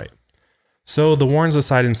 Right. So the Warrens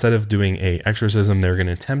decide, instead of doing a exorcism, they're going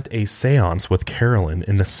to attempt a seance with Carolyn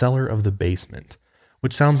in the cellar of the basement,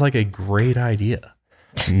 which sounds like a great idea.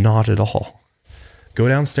 Not at all. Go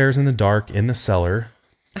downstairs in the dark in the cellar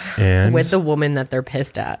and with the woman that they're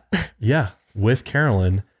pissed at. Yeah, with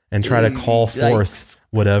Carolyn, and try to call forth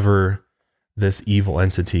whatever this evil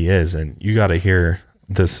entity is. And you got to hear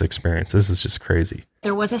this experience. This is just crazy.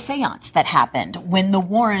 There was a seance that happened when the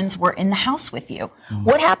Warrens were in the house with you.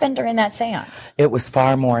 What happened during that seance? It was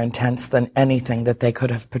far more intense than anything that they could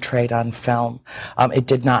have portrayed on film. It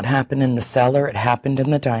did not happen in the cellar. It happened in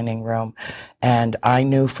the dining room. And I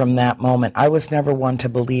knew from that moment, I was never one to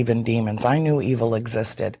believe in demons. I knew evil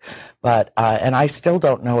existed, but, and I still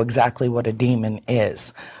don't know exactly what a demon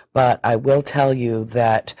is. But I will tell you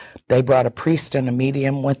that they brought a priest and a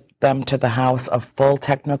medium with them to the house, a full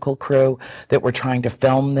technical crew that were trying to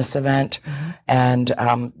film this event. And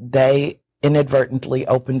they inadvertently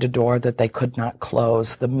opened a door that they could not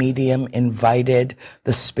close. The medium invited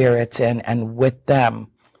the spirits in, and with them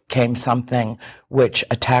came something which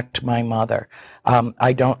attacked my mother.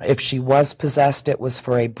 If she was possessed, it was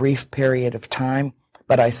for a brief period of time,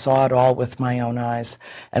 but I saw it all with my own eyes.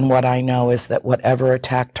 And what I know is that whatever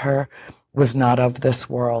attacked her was not of this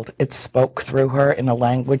world. It spoke through her in a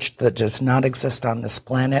language that does not exist on this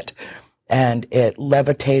planet, and it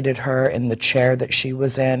levitated her in the chair that she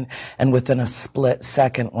was in, and within a split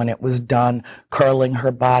second, when it was done, curling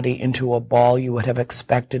her body into a ball you would have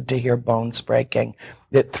expected to hear bones breaking.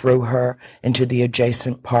 It threw her into the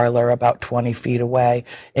adjacent parlor about 20 feet away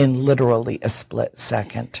in literally a split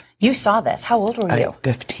second. You saw this. How old were you?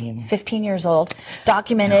 15. 15 years old.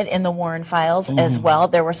 Documented in the Warren files as well.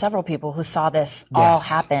 There were several people who saw this all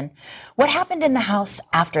happen. What happened in the house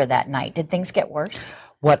after that night? Did things get worse?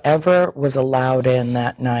 Whatever was allowed in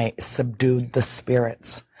that night subdued the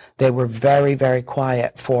spirits. They were very, very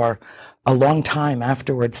quiet for a long time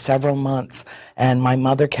afterwards, several months, and my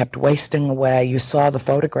mother kept wasting away. You saw the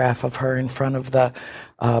photograph of her in front of the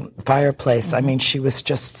fireplace. I mean, she was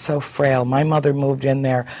just so frail. My mother moved in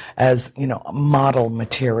there as, a model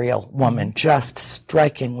material woman, just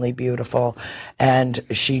strikingly beautiful, and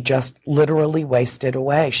she just literally wasted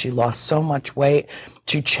away. She lost so much weight.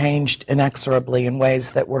 She changed inexorably in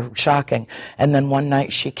ways that were shocking. And then one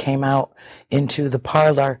night she came out into the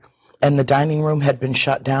parlor, and the dining room had been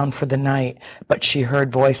shut down for the night, but she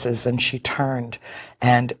heard voices, and she turned,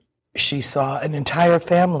 and she saw an entire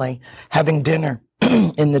family having dinner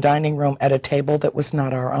in the dining room at a table that was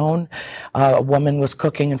not our own. A woman was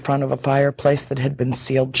cooking in front of a fireplace that had been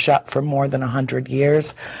sealed shut for more than 100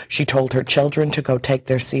 years. She told her children to go take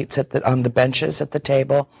their seats on the benches at the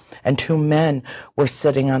table, and two men were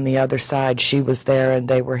sitting on the other side. She was there and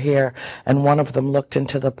they were here, and one of them looked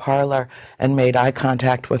into the parlor and made eye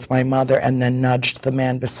contact with my mother, and then nudged the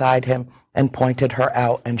man beside him and pointed her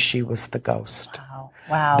out, and she was the ghost.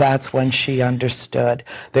 Wow. That's when she understood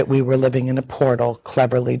that we were living in a portal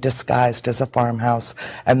cleverly disguised as a farmhouse,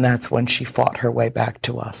 and that's when she fought her way back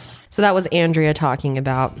to us. So that was Andrea talking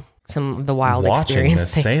about some of the wild watching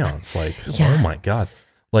experience. This seance, oh my God.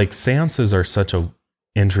 Like, seances are such a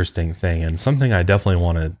interesting thing, and something I definitely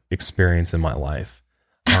want to experience in my life.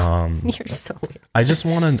 You're so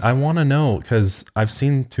weird. I want to know, because I've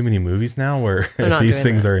seen too many movies now where these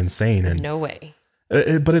things are insane. And no way.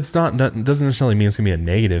 But it doesn't necessarily mean it's going to be a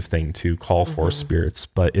negative thing to call for spirits.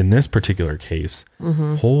 But in this particular case,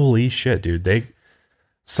 holy shit, dude,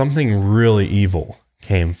 something really evil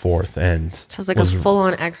came forth. And so it's like a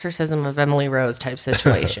full-on exorcism of Emily Rose type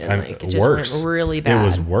situation. Like, it just went really bad. It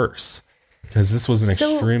was worse, because this was an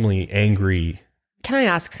extremely angry. Can I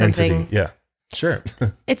ask something? Entity. Yeah, sure.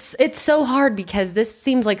 It's so hard, because this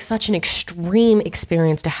seems like such an extreme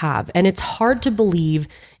experience to have, and it's hard to believe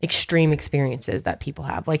extreme experiences that people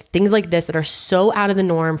have, like things like this that are so out of the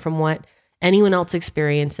norm from what anyone else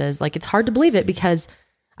experiences. Like, it's hard to believe it, because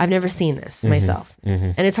I've never seen this myself,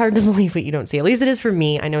 and it's hard to believe what you don't see. At least it is for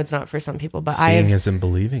me. I know it's not for some people, but seeing isn't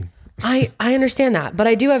believing. I understand that, but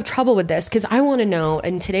I do have trouble with this, because I want to know,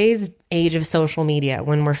 in today's age of social media,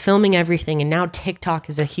 when we're filming everything, and now TikTok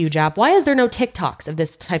is a huge app, why is there no TikToks of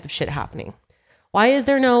this type of shit happening? Why is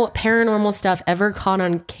there no paranormal stuff ever caught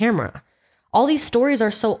on camera? All these stories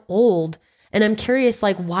are so old, and I'm curious,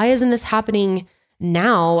 like, why isn't this happening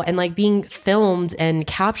now and like being filmed and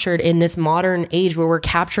captured in this modern age where we're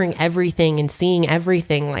capturing everything and seeing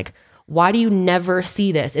everything. Like, why do you never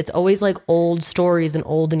see this? It's always like old stories and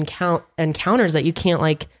old encounters that you can't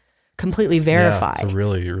like completely verify. Yeah, it's a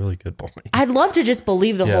really, really good point. I'd love to just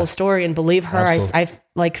believe the whole story and believe her. I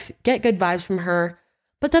like get good vibes from her,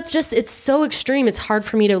 but that's just, it's so extreme. It's hard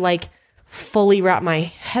for me to like fully wrap my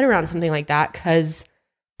head around something like that because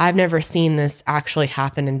I've never seen this actually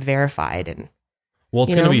happen and verified. And well,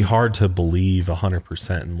 it's going to be hard to believe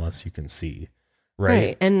 100% unless you can see,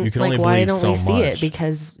 right? And you can like, only why believe don't so we see much. it?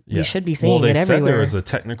 Because we should be seeing it they everywhere. said there was a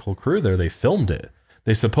technical crew there. They filmed it.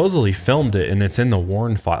 They supposedly filmed it, and it's in the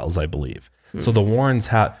Warren files, I believe. So the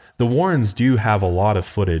Warrens do have a lot of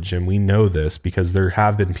footage, and we know this because there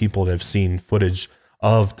have been people that have seen footage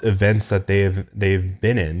of events that they've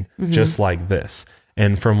been in, just like this.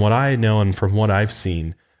 And from what I know and from what I've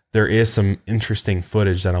seen, there is some interesting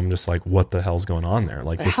footage that I'm just like, what the hell's going on there?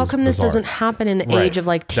 Like, this how come this doesn't happen in the age of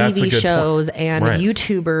like TV shows and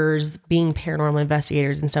YouTubers being paranormal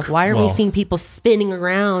investigators and stuff? Why aren't we seeing people spinning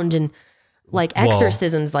around and like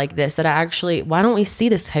exorcisms like this that actually, why don't we see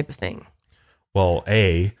this type of thing? Well,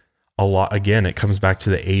 a lot, again, it comes back to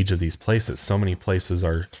the age of these places. So many places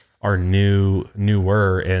are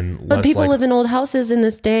newer and but less people like, live in old houses in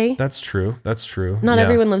this day. That's true. Not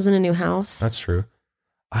everyone lives in a new house. That's true.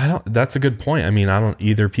 That's a good point. I mean,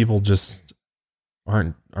 either people just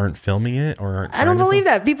aren't filming it or aren't. I don't believe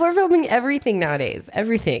that. People are filming everything nowadays.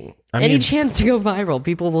 Everything. Any chance to go viral,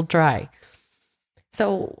 people will try.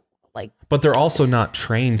 So like, but they're also not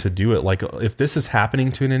trained to do it. Like, if this is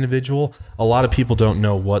happening to an individual, a lot of people don't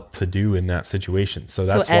know what to do in that situation. So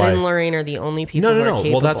that's Ed why and Lorraine are the only people. No. Who are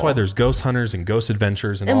capable. Well, that's why there's ghost hunters and ghost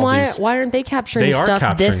adventures and all these. Why aren't they capturing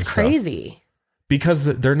stuff this crazy? Because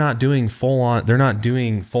they're not doing full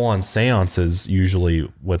on seances usually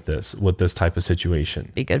with this type of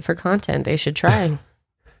situation. Be good for content. They should try.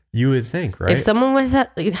 You would think, right? If someone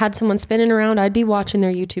had someone spinning around, I'd be watching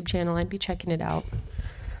their YouTube channel. I'd be checking it out.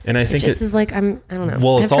 And I think it just is like, I don't know.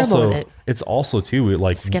 Well, I have it's also too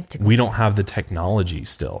like skeptical. We don't have the technology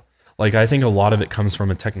still. Like, I think a lot of it comes from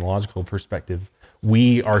a technological perspective.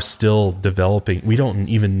 We are still developing. We don't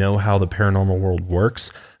even know how the paranormal world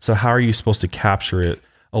works. So how are you supposed to capture it?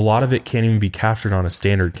 A lot of it can't even be captured on a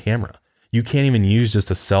standard camera. You can't even use just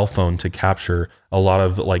a cell phone to capture a lot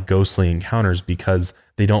of like ghostly encounters because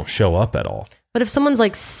they don't show up at all. But if someone's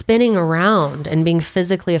like spinning around and being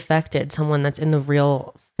physically affected, someone that's in the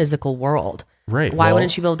real physical world, right? Why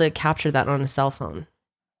wouldn't you be able to capture that on a cell phone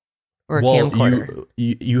or a camcorder?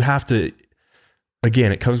 You have to.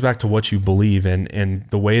 Again, it comes back to what you believe in, and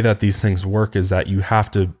the way that these things work is that you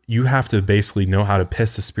have to basically know how to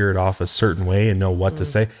piss the spirit off a certain way and know what to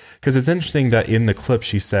say. Because it's interesting that in the clip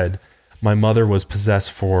she said, "My mother was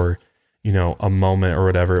possessed for, a moment or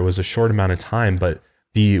whatever. It was a short amount of time, but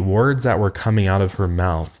the words that were coming out of her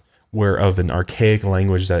mouth were of an archaic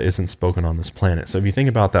language that isn't spoken on this planet." So if you think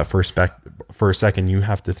about that for a second, you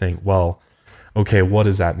have to think, well, okay, what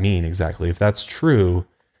does that mean exactly? If that's true,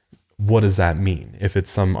 what does that mean? If it's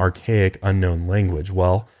some archaic unknown language,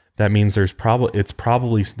 well, that means it's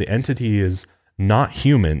probably the entity is not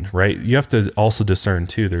human, right? You have to also discern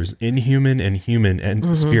too. There's inhuman and human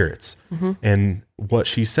and spirits. And what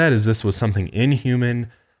she said is this was something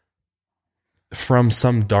inhuman from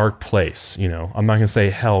some dark place. I'm not going to say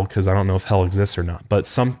hell because I don't know if hell exists or not,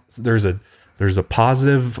 but there's a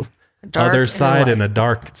positive other side and a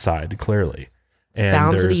dark side, clearly. And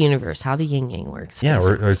balance of the universe, how the yin yang works. Yeah,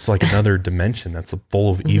 or it's like another dimension that's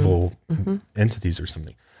full of evil entities or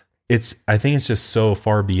something. I think it's just so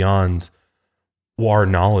far beyond our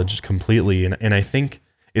knowledge completely. And I think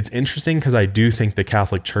it's interesting because I do think the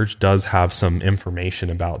Catholic Church does have some information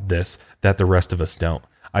about this that the rest of us don't.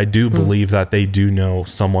 I do believe that they do know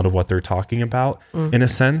somewhat of what they're talking about in a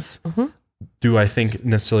sense. Do I think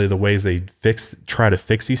necessarily the ways they try to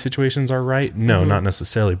fix these situations are right? No, not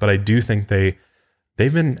necessarily. But I do think they've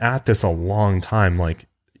been at this a long time. Like,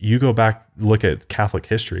 you go back, look at Catholic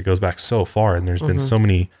history, it goes back so far, and there's been so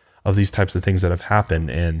many of these types of things that have happened.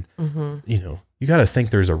 And, you got to think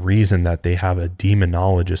there's a reason that they have a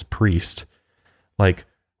demonologist priest. Like,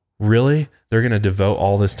 really? They're going to devote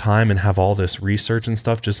all this time and have all this research and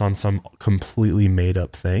stuff just on some completely made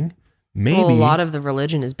up thing? Maybe. Well, a lot of the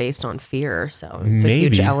religion is based on fear. So it's a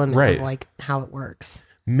huge element of like how it works.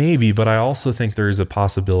 Maybe, but I also think there is a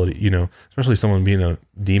possibility, especially someone being a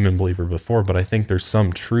demon believer before, but I think there's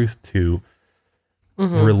some truth to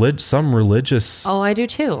some religious. Oh, I do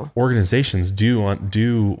too. Organizations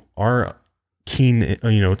are keen,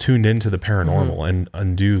 tuned into the paranormal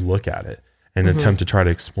and do look at it and attempt to try to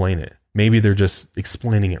explain it. maybe they're just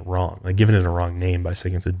explaining it wrong, like giving it a wrong name by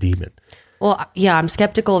saying it's a demon. Well, yeah, I'm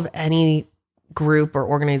skeptical of any group or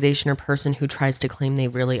organization or person who tries to claim they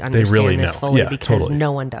really understand this fully, because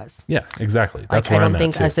no one does. Yeah, exactly. That's like, where I don't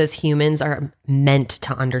think too. us as humans are meant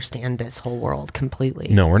to understand this whole world completely.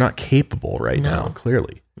 No, we're not capable now,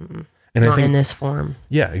 clearly. Mm-mm. And not I think, in this form.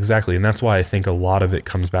 Yeah, exactly. And that's why I think a lot of it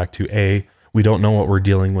comes back to we don't know what we're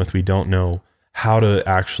dealing with. We don't know how to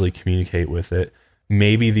actually communicate with it.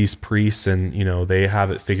 Maybe these priests and, they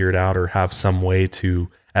have it figured out or have some way to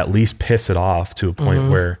at least piss it off to a point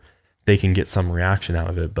where they can get some reaction out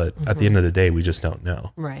of it. But at the end of the day, we just don't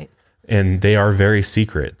know. Right. And they are very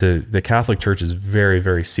secret. The Catholic Church is very,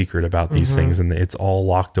 very secret about these things, and it's all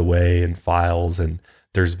locked away in files. And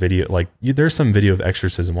there's video, there's some video of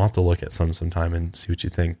exorcism. We'll have to look at sometime and see what you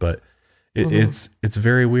think. But it's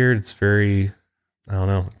very weird. It's very, I don't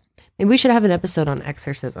know. Maybe we should have an episode on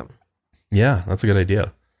exorcism. Yeah, that's a good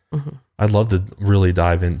idea. I'd love to really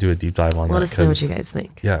do a deep dive on that. Let us know what you guys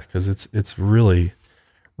think. Yeah, because it's really,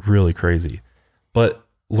 really crazy. But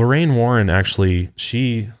Lorraine Warren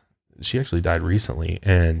she actually died recently,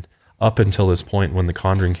 and up until this point when The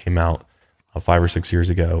Conjuring came out 5 or 6 years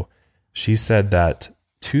ago, she said that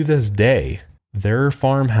to this day their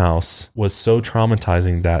farmhouse was so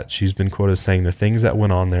traumatizing that she's been quoted as saying the things that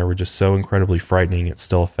went on there were just so incredibly frightening it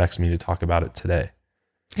still affects me to talk about it today.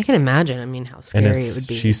 I can imagine. I mean, how scary it would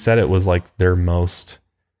be. She said it was like their most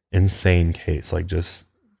insane case, like just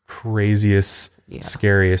craziest,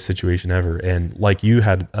 scariest situation ever. And like you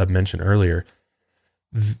had mentioned earlier,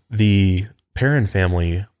 the Perron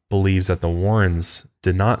family believes that the Warrens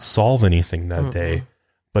did not solve anything that day,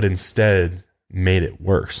 but instead made it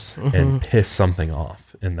worse and pissed something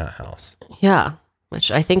off in that house. Yeah. Which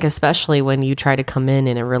I think, especially when you try to come in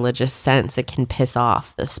a religious sense, it can piss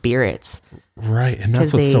off the spirits. Right. And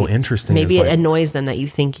that's what's so interesting. Maybe it annoys them that you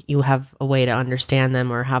think you have a way to understand them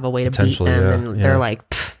or have a way to beat them. And they're like,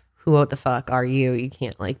 who the fuck are you? You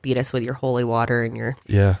can't beat us with your holy water and your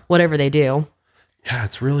whatever they do. Yeah,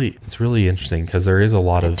 it's really interesting because there is a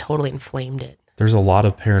lot of totally inflamed it. There's a lot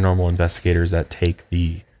of paranormal investigators that take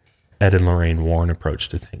the Ed and Lorraine Warren approach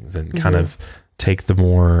to things and kind of take the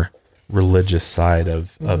more religious side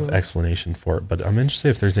of explanation for it. But I'm interested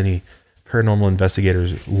if there's any paranormal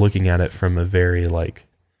investigators looking at it from a very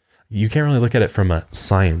you can't really look at it from a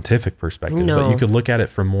scientific perspective, but you could look at it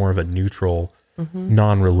from more of a neutral,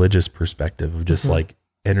 non-religious perspective of just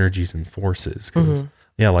energies and forces. Because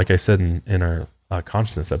like I said in our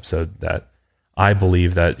consciousness episode, that I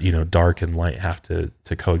believe that dark and light have to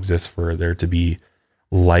coexist for there to be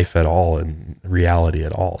life at all and reality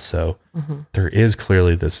at all. So there is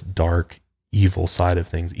clearly this dark, evil side of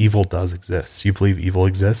things. Evil does exist. You believe evil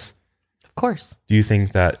exists? Of course. Do you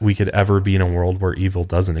think that we could ever be in a world where evil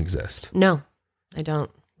doesn't exist? No, I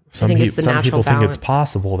don't. Some people think it's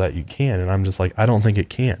possible that you can, and I'm just like, I don't think it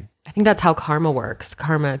can. I think that's how karma works.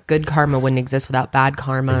 Good karma wouldn't exist without bad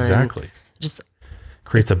karma. Exactly. Just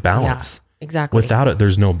creates a balance. Yeah, exactly. Without it,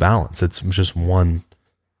 there's no balance. It's just one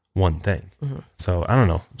thing. So I don't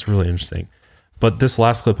know. It's really interesting. But this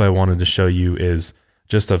last clip I wanted to show you is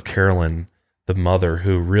just of Carolyn, the mother,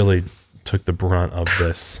 who really took the brunt of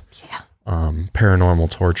this paranormal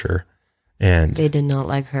torture. And they did not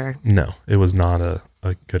like her. No, it was not a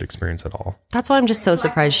good experience at all. That's why I'm just so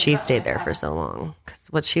surprised she stayed there for so long, because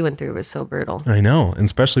what she went through was so brutal. I know. And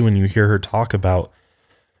especially when you hear her talk about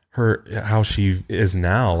how she is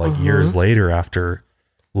now, years later after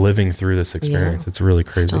living through this experience. It's really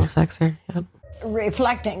crazy. Still affects her. Yep.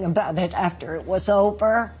 Reflecting about it after it was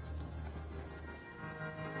over,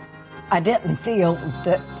 I didn't feel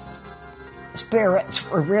that spirits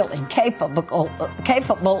were really capable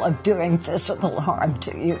of doing physical harm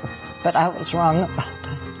to you. But I was wrong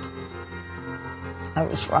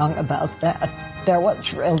about that. There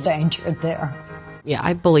was real danger there. Yeah,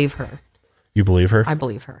 I believe her. You believe her? I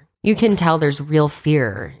believe her. You can tell there's real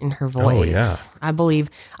fear in her voice. Oh, yeah. I believe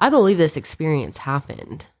this experience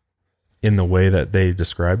happened. In the way that they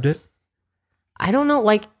described it? I don't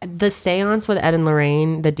know. The seance with Ed and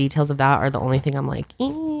Lorraine, the details of that are the only thing I'm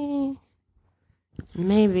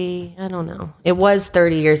maybe. I don't know. It was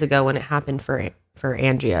 30 years ago when it happened for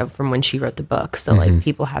Andrea from when she wrote the book. So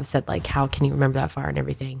people have said how can you remember that far and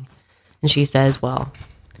everything? And she says, well,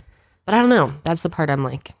 but I don't know. That's the part I'm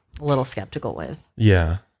a little skeptical with.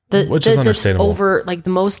 Yeah. Which is understandable. Over the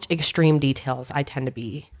most extreme details I tend to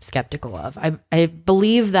be skeptical of. I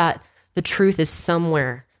believe that the truth is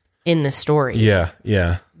somewhere in the story. Yeah,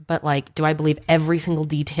 yeah. But do I believe every single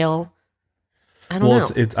detail? I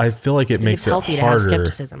don't know. I feel like it makes it healthy harder. To have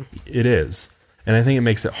skepticism. It is. And I think it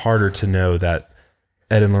makes it harder to know that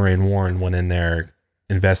Ed and Lorraine Warren went in there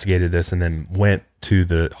investigated this and then went to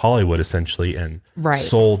the Hollywood essentially and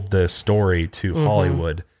sold the story to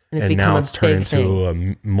Hollywood. And now it's turned into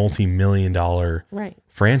a multi-million-dollar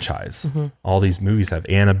franchise. All these movies have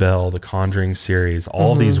Annabelle, the Conjuring series.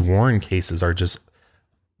 All these Warren cases are just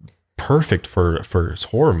perfect for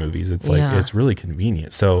horror movies. It's like it's really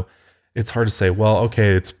convenient. So it's hard to say, well, okay,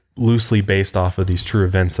 it's loosely based off of these true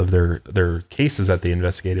events of their cases that they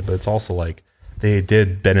investigated, but it's also like they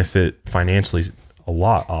did benefit financially a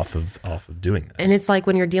lot off of doing this. And it's like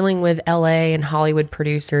when you're dealing with LA and Hollywood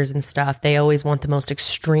producers and stuff, they always want the most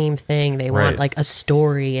extreme thing. They want like a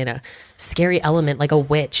story and a scary element, like a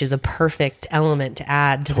witch is a perfect element to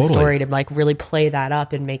add to the story to like really play that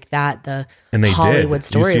up and make that the Hollywood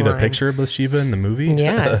story. You see the picture of Bathsheba in the movie?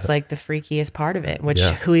 Yeah, it's like the freakiest part of it, which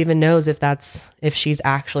who even knows if she's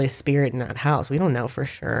actually a spirit in that house? We don't know for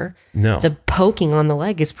sure. No. The poking on the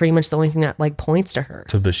leg is pretty much the only thing that like points to her.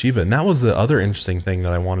 To Bathsheba. And that was the other interesting thing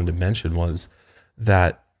that I wanted to mention was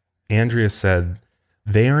that Andrea said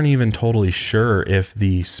they aren't even totally sure if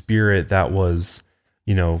the spirit that was,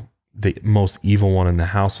 the most evil one in the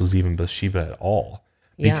house was even Bathsheba at all.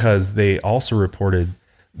 Because they also reported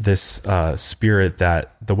this spirit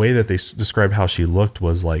that the way that they described how she looked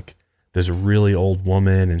was like this really old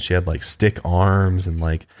woman, and she had like stick arms and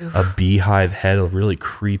like a beehive head, a really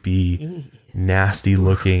creepy, nasty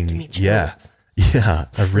looking,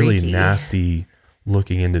 a really nasty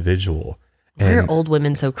looking individual. Why are old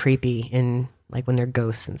women so creepy in like when they're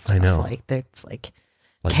ghosts and stuff? I know. Like it's like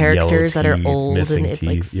characters that are old and it's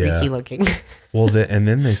like freaky looking. Well, and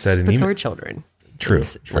then they said, but so are children. True.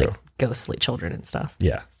 Like ghostly children and stuff.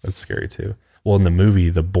 Yeah, that's scary too. Well, in the movie,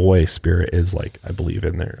 the boy spirit is like, I believe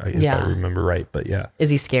in there, if I remember right. But yeah.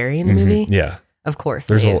 Is he scary in the movie? Yeah. Of course.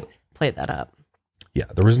 There's played that up. Yeah,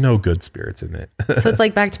 there was no good spirits in it. So it's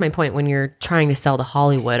like back to my point, when you're trying to sell to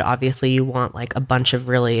Hollywood, obviously you want like a bunch of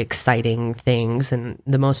really exciting things and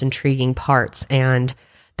the most intriguing parts. And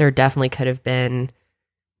there definitely could have been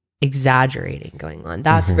exaggerating going on.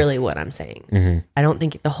 That's really what I'm saying. I don't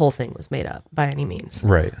think the whole thing was made up by any means.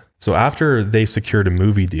 Right. So after they secured a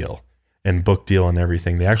movie deal and book deal and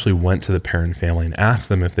everything, they actually went to the Perron family and asked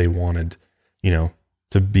them if they wanted,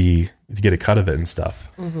 to get a cut of it and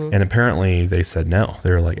stuff. And apparently they said no.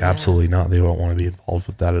 They were like, absolutely not. They don't want to be involved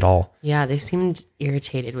with that at all. Yeah, they seemed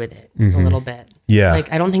irritated with it a little bit. Yeah.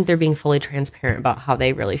 Like, I don't think they're being fully transparent about how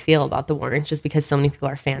they really feel about the Warrens just because so many people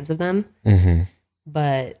are fans of them.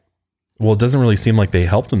 But... well, it doesn't really seem like they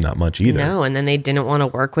helped them that much either. No, and then they didn't want to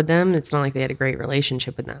work with them. It's not like they had a great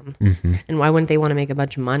relationship with them. And why wouldn't they want to make a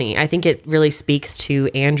bunch of money? I think it really speaks to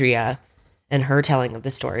Andrea and her telling of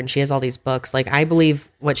the story. And she has all these books. Like, I believe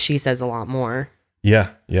what she says a lot more. Yeah.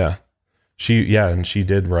 And she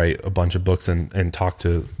did write a bunch of books and talk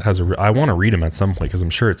to, I want to read them at some point because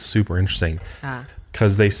I'm sure it's super interesting.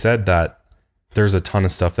 Because they said that there's a ton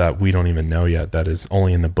of stuff that we don't even know yet that is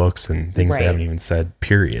only in the books and things they haven't even said,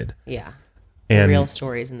 period. Yeah. And real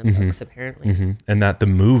stories in the books, apparently. And that the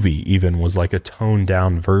movie even was like a toned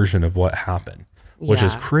down version of what happened, which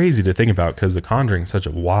is crazy to think about because The Conjuring is such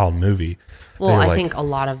a wild movie. Well, I think a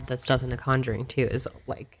lot of the stuff in The Conjuring too is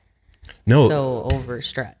like so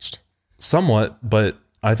overstretched. Somewhat, but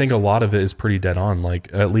I think a lot of it is pretty dead on. Like,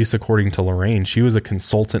 at least according to Lorraine, she was a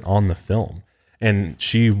consultant on the film. And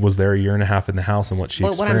she was there a year and a half in the house and what she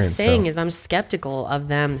experienced. What I'm saying is I'm skeptical of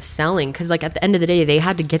them selling because, like, at the end of the day, they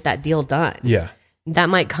had to get that deal done. Yeah. That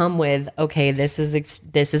might come with, okay, this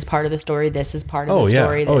is part of the story. This is part of the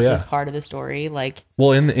story. This is part of the story. Like,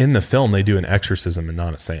 well, in the film, they do an exorcism and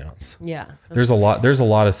not a seance. Yeah. There's a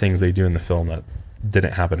lot of things they do in the film that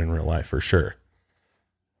didn't happen in real life for sure.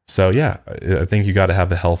 So yeah, I think you got to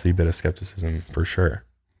have a healthy bit of skepticism for sure.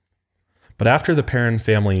 But after the Perron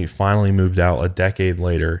family finally moved out a decade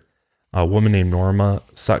later, a woman named Norma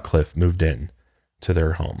Sutcliffe moved in to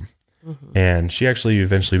their home. And she actually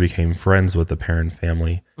eventually became friends with the Perron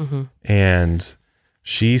family. And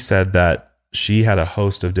she said that she had a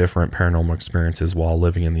host of different paranormal experiences while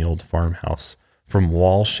living in the old farmhouse, from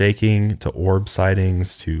wall shaking to orb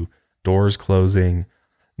sightings to doors closing.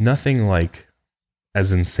 Nothing like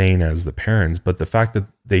as insane as the Perrons, but the fact that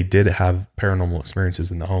they did have paranormal experiences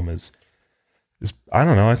in the home is I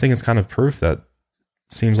don't know. I think it's kind of proof that it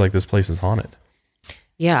seems like this place is haunted.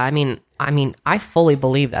 Yeah, I mean, I fully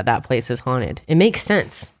believe that place is haunted. It makes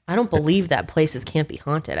sense. I don't believe that places can't be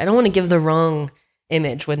haunted. I don't want to give the wrong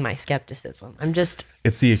image with my skepticism.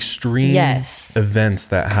 It's the extreme events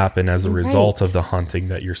that happen as a result of the haunting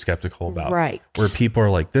that you're skeptical about. Right. Where people are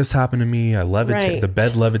like, this happened to me. I levitated. The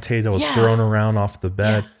bed levitated. I was thrown around off the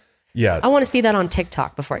bed. Yeah. I want to see that on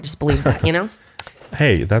TikTok before I just believe that, you know?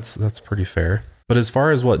 Hey, that's pretty fair. But as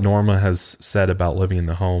far as what Norma has said about living in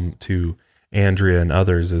the home to Andrea and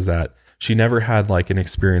others is that she never had like an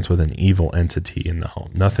experience with an evil entity in the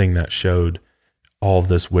home. Nothing that showed all of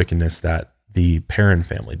this wickedness that the Perron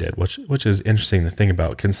family did, which is interesting to think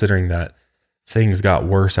about, considering that things got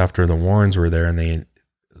worse after the Warrens were there and they,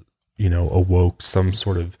 awoke some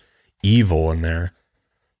sort of evil in there.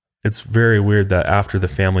 It's very weird that after the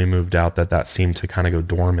family moved out that seemed to kind of go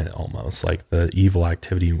dormant almost, like the evil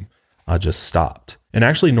activity just stopped. And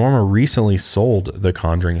actually, Norma recently sold the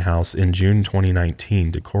Conjuring house in June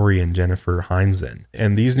 2019 to Corey and Jennifer Heinzen.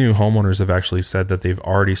 And these new homeowners have actually said that they've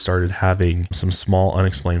already started having some small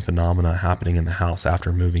unexplained phenomena happening in the house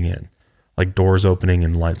after moving in, like doors opening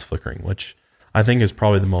and lights flickering, which I think is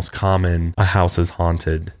probably the most common a house is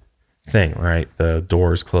haunted thing, right? The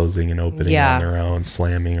doors closing and opening on their own,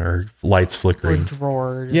 slamming, or lights flickering. Or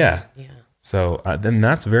drawers. Yeah. So then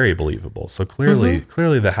that's very believable. So clearly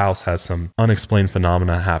the house has some unexplained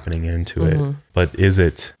phenomena happening into it. But is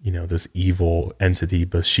it, this evil entity,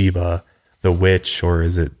 Bathsheba, the witch, or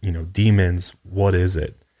is it, demons? What is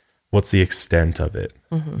it? What's the extent of it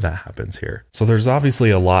that happens here? So there's obviously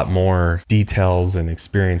a lot more details and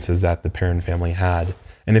experiences that the Perron family had.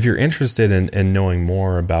 And if you're interested in knowing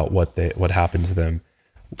more about what happened to them,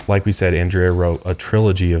 like we said, Andrea wrote a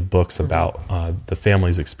trilogy of books about the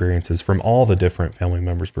family's experiences from all the different family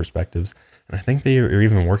members' perspectives. And I think they are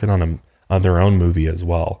even working on their own movie as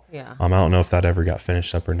well. Yeah. I don't know if that ever got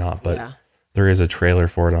finished up or not, but there is a trailer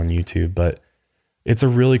for it on YouTube. But it's a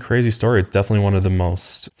really crazy story. It's definitely one of the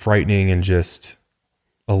most frightening and just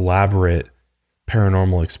elaborate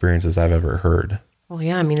paranormal experiences I've ever heard. Well,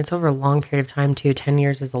 yeah, I mean, it's over a long period of time, too. 10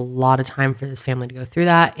 years is a lot of time for this family to go through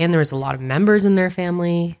that. And there was a lot of members in their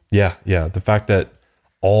family. Yeah. The fact that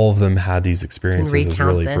all of them had these experiences is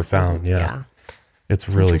really profound. It's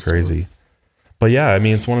really crazy. But yeah, I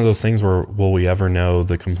mean, it's one of those things where will we ever know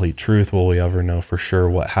the complete truth? Will we ever know for sure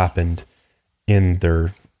what happened in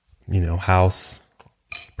their, house?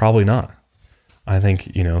 Probably not. I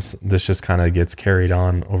think, this just kind of gets carried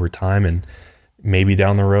on over time, and maybe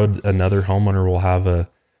down the road, another homeowner will have a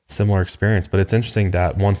similar experience. But it's interesting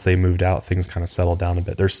that once they moved out, things kind of settled down a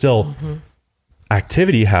bit. There's still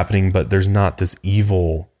activity happening, but there's not this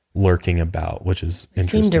evil lurking about, which is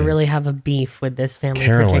interesting. Seem to really have a beef with this family,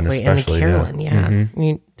 Carolyn particularly. especially, Carolyn, I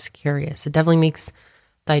mean, it's curious. It definitely makes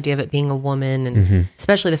the idea of it being a woman, and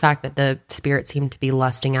especially the fact that the spirit seemed to be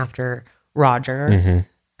lusting after Roger.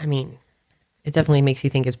 I mean, it definitely makes you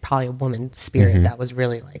think it's probably a woman spirit that was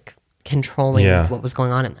really like controlling what was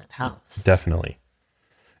going on in that house. Definitely.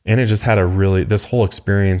 And it just had this whole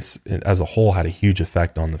experience as a whole had a huge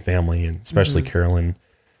effect on the family, and especially Carolyn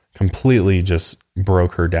completely just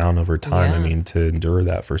broke her down over time. I mean, to endure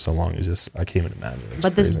that for so long is just, I can't even imagine.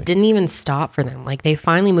 But crazy. This didn't even stop for them. Like, they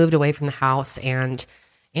finally moved away from the house, and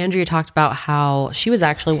Andrea talked about how she was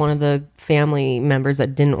actually one of the family members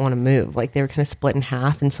that didn't want to move. Like, they were kind of split in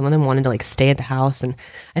half, and some of them wanted to like stay at the house. And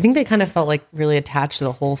I think they kind of felt like really attached to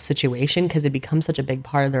the whole situation because it becomes such a big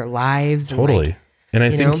part of their lives. Totally. And I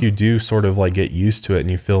think you do sort of like get used to it, and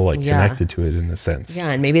you feel like connected to it in a sense.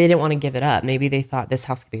 Yeah. And maybe they didn't want to give it up. Maybe they thought this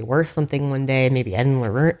house could be worth something one day. Maybe Ed and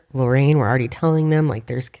Lorraine were already telling them like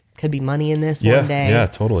could be money in this one day. Yeah,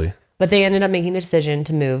 totally. But they ended up making the decision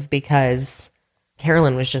to move because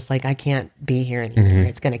Carolyn was just like, I can't be here anymore.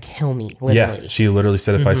 It's going to kill me, literally. Yeah, she literally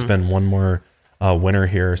said, if I spend one more winter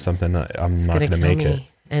here or something, I'm not going to make it.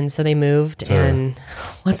 And so they moved. And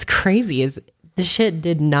what's crazy is the shit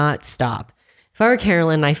did not stop. If I were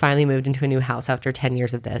Carolyn, I finally moved into a new house after 10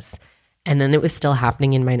 years of this, and then it was still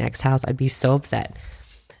happening in my next house, I'd be so upset.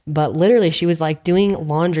 But literally, she was like doing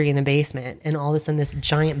laundry in the basement, and all of a sudden this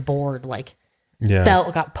giant board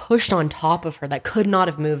got pushed on top of her that could not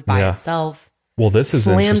have moved by itself. Well, this is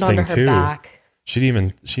interesting too. Back. She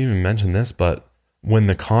even mentioned this, but when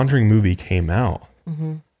the Conjuring movie came out,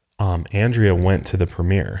 Andrea went to the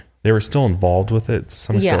premiere. They were still involved with it to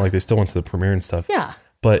some extent, like they still went to the premiere and stuff. Yeah.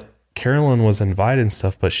 But Carolyn was invited and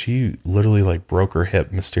stuff, but she literally like broke her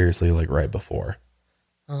hip mysteriously like right before.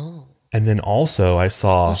 Oh. And then also I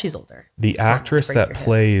saw she's older. The actress that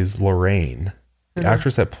plays Lorraine, the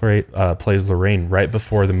actress that plays Lorraine right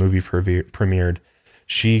before the movie premiered,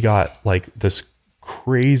 she got like this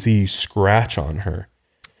crazy scratch on her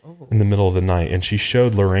in the middle of the night. And she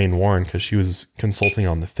showed Lorraine Warren because she was consulting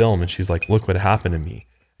on the film, and she's like, look what happened to me.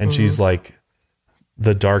 And she's like,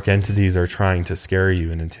 the dark entities are trying to scare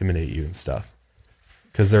you and intimidate you and stuff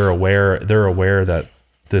because they're aware that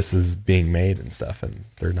this is being made and stuff, and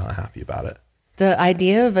they're not happy about it. The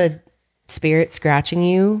idea of a spirit scratching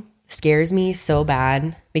you scares me so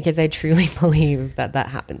bad because I truly believe that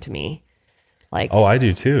happened to me. Like, oh, I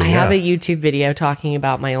do too. I have a YouTube video talking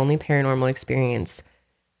about my only paranormal experience.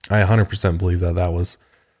 I 100% believe that was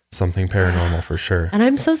something paranormal for sure. And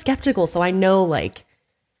I'm so skeptical. So I know, like,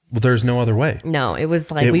 well, there's no other way. no, it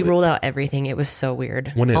was like we ruled out everything. It was so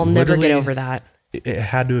weird. When it I'll never get literally- over that. It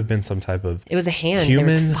had to have been some type of It was a hand. human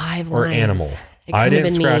there was 5 or lines. animal. It I couldn't have didn't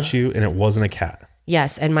been scratch me. you, and it wasn't a cat.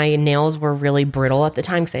 Yes, and my nails were really brittle at the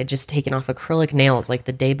time because I had just taken off acrylic nails like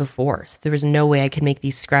the day before. So there was no way I could make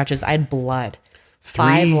these scratches. I had blood.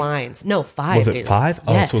 5 lines. No, 5. Was it dude. 5?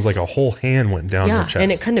 Oh, Yes. so it was like a whole hand went down your Yeah, chest.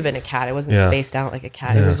 and it couldn't have been a cat. It wasn't Yeah. spaced out like a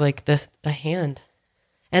cat. It was like a hand.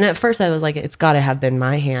 And at first I was like, it's got to have been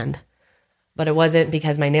my hand. But it wasn't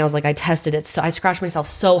because my nails, like I tested it. So I scratched myself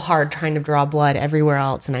so hard trying to draw blood everywhere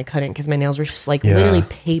else. And I couldn't because my nails were just like literally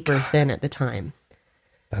paper thin at the time.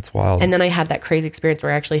 That's wild. And then I had that crazy experience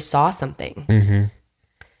where I actually saw something. Mm-hmm.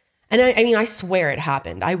 And I mean, I swear it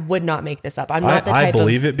happened. I would not make this up. I'm not the I type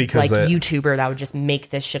believe of it because like that- YouTuber that would just make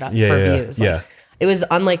this shit up Yeah, for yeah, views. Like, yeah. it was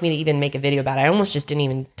unlike me to even make a video about it. I almost just didn't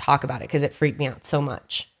even talk about it because it freaked me out so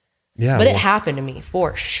much. yeah. But it well, happened to me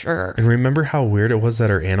for sure. and remember how weird it was that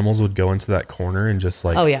our animals would go into that corner and just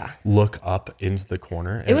like Oh, yeah. look up into the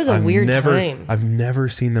corner. It was a weird time. I've never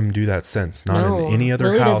seen them do that since. Not No, in any other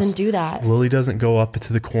Lily house. doesn't do that. Lily doesn't go up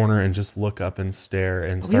to the corner and just look up and stare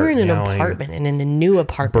and We start were in an meowing. apartment and in a new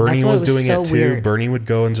apartment. Bernie That's why was it doing so it too. weird. Bernie would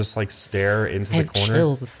go and just like stare into I the have corner.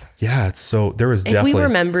 chills. Yeah, it's so there was If definitely we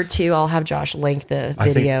remember to, I'll have Josh link the I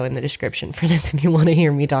think- video in the description for this if you want to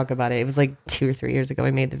hear me talk about it. It was like 2 or 3 years ago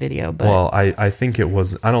I made the video. But Well, I think it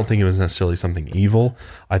was. I don't think it was necessarily something evil.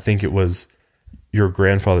 I think it was your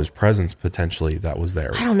grandfather's presence potentially that was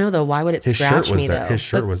there. I don't know though. Why would it His scratch shirt was me there. though? His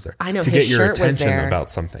shirt But was there. I know to his get your shirt was attention there. about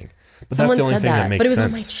something. But Someone that's the only said thing that but makes it was sense.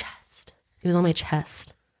 on my chest. It was on my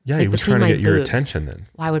chest. Yeah, Like, he was between trying to my get your boobs. attention. Then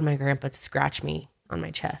Why would my grandpa scratch me on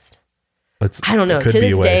my chest? Let's. I don't know. it could To be a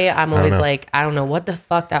this way. day, I'm I don't always know. like, I don't know what the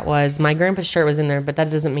fuck that was. My grandpa's shirt was in there, but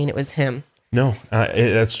that doesn't mean it was him. No,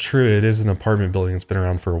 that's true. It is an apartment building that's been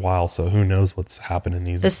around for a while, so who knows what's happened in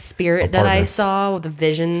these. The spirit that I apartments. saw, the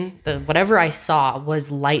vision, the whatever I saw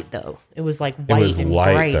was light though. It was like white was and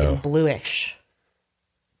light, bright though. and bluish.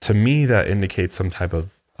 To me, that indicates some type of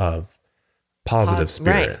positive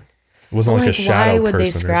spirit. right. It wasn't like a shadow why would they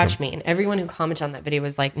person or scratch something. me? And everyone who commented on that video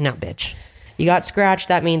was like, no, bitch. You got scratched.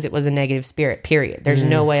 That means it was a negative spirit, period. There's Mm.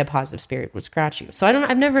 no way a positive spirit would scratch you. So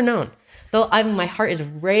I've never known. Though my heart is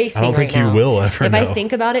racing I don't think you now. will ever If know. I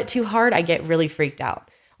think about it too hard, I get really freaked out.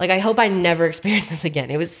 Like, I hope I never experience this again.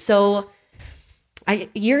 It was so... I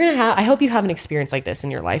hope you have an experience like this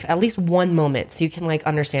in your life, at least one moment, so you can like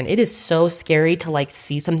understand. It is so scary to like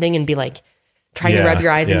see something and be like trying to Yeah, rub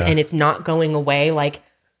your eyes yeah. and it's not going away. Like,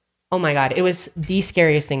 oh my God, it was the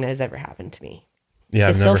scariest thing that has ever happened to me. Yeah, It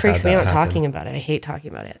I've still never freaks had me that out happen. talking about it. I hate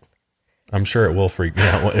talking about it. I'm sure it will freak me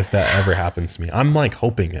out if that ever happens to me. I'm like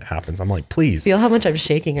hoping it happens. I'm like, please. Feel how much I'm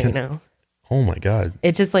shaking right now. Oh my God.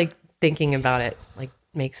 It just like thinking about it like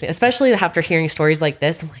makes me, especially after hearing stories like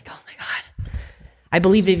this, I'm like, oh my God. I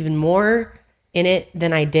believe even more in it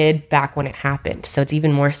than I did back when it happened. So it's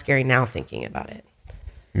even more scary now thinking about it.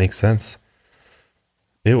 Makes sense.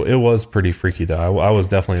 It was pretty freaky though. I was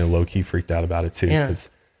definitely low key freaked out about it too. Yeah. Because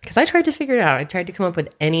Because I tried to figure it out. I tried to come up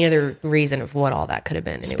with any other reason of what all that could have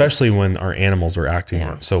been. And especially when our animals were acting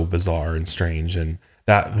Yeah. so bizarre and strange. And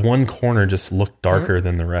that one corner just looked darker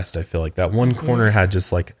than the rest. I feel like that one corner had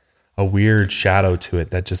just like a weird shadow to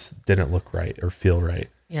it that just didn't look right or feel right.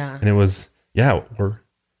 Yeah. And it was,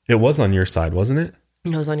 it was on your side, wasn't it?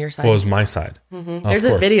 It was on your side. Well, it was my side. There's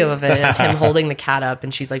a video of it of him holding the cat up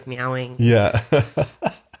and she's like meowing. Yeah.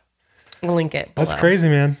 I'll link it below. That's crazy,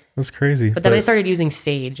 man. That's crazy. But then I started using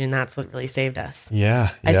sage and that's what really saved us.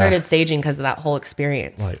 Yeah. I started saging because of that whole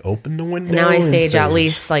experience. like open the window. And now I and sage at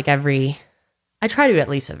least like I try to at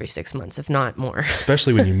least every 6 months, if not more.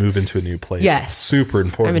 especially when you move into a new place. Yes. It's super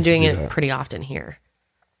important. I've been doing to it do that. pretty often here.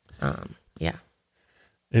 Yeah.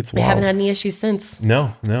 It's I wild. haven't had any issues since.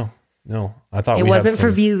 No. I thought It we wasn't had for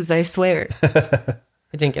some- views, I swear.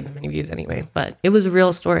 It didn't get that many views anyway, but it was a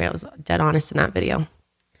real story. I was dead honest in that video.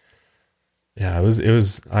 Yeah, it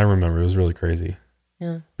was. I remember it was really crazy.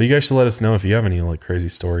 Yeah. But you guys should let us know if you have any like crazy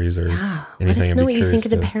stories or Let anything. us I'd know be what you think curious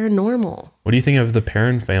of the to- paranormal. What do you think of the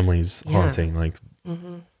Perron family's Yeah. haunting? Like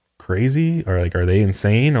crazy, or like are they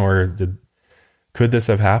insane, or could this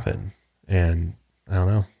have happened? And I don't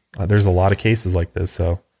know. There's a lot of cases like this,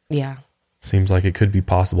 so Yeah, seems like it could be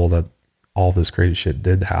possible that all this crazy shit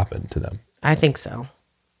did happen to them. I think so.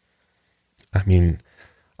 I mean,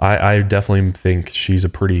 I definitely think she's a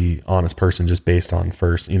pretty honest person just based on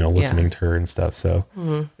first, listening to her and stuff. So,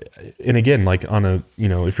 and again, like on a,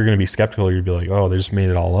 if you're going to be skeptical, you'd be like, oh, they just made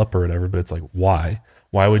it all up or whatever. But it's like, why?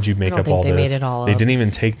 Why would you make I don't up think all they this? made it all They up. didn't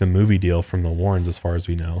even take the movie deal from the Warrens, as far as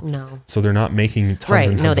we know. No. So they're not making tons Right.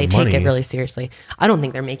 and tons No, they of money. take it really seriously. I don't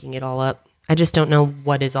think they're making it all up. I just don't know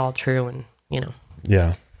what is all true and,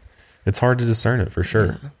 Yeah. It's hard to discern it for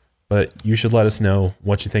sure. Yeah. But you should let us know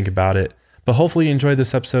what you think about it. But hopefully you enjoyed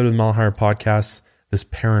this episode of the Mile Higher Podcast, this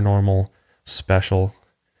paranormal special.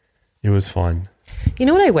 It was fun. You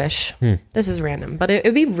know what I wish? This is random, but it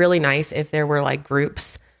would be really nice if there were like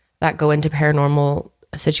groups that go into paranormal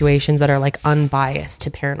situations that are like unbiased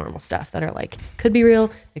to paranormal stuff, that are like, could be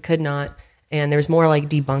real, it could not. And there's more like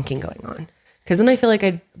debunking going on. Because then I feel like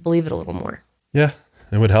I'd believe it a little more. Yeah,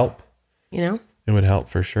 it would help. It would help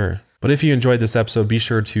for sure. But if you enjoyed this episode, be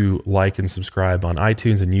sure to like and subscribe on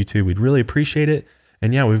iTunes and YouTube. We'd really appreciate it.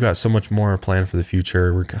 And yeah, we've got so much more planned for the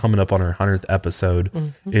future. We're coming up on our 100th episode,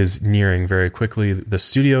 is nearing very quickly. The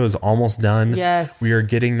studio is almost done. Yes. We are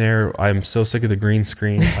getting there. I'm so sick of the green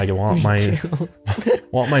screen. I want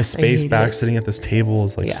my space back. Sitting at this table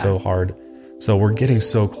is like so hard. So we're getting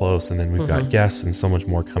so close. And then we've got guests and so much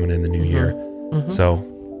more coming in the new year. So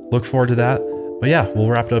look forward to that. But yeah, we'll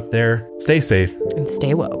wrap it up there. Stay safe And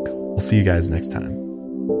stay woke. We'll see you guys next time.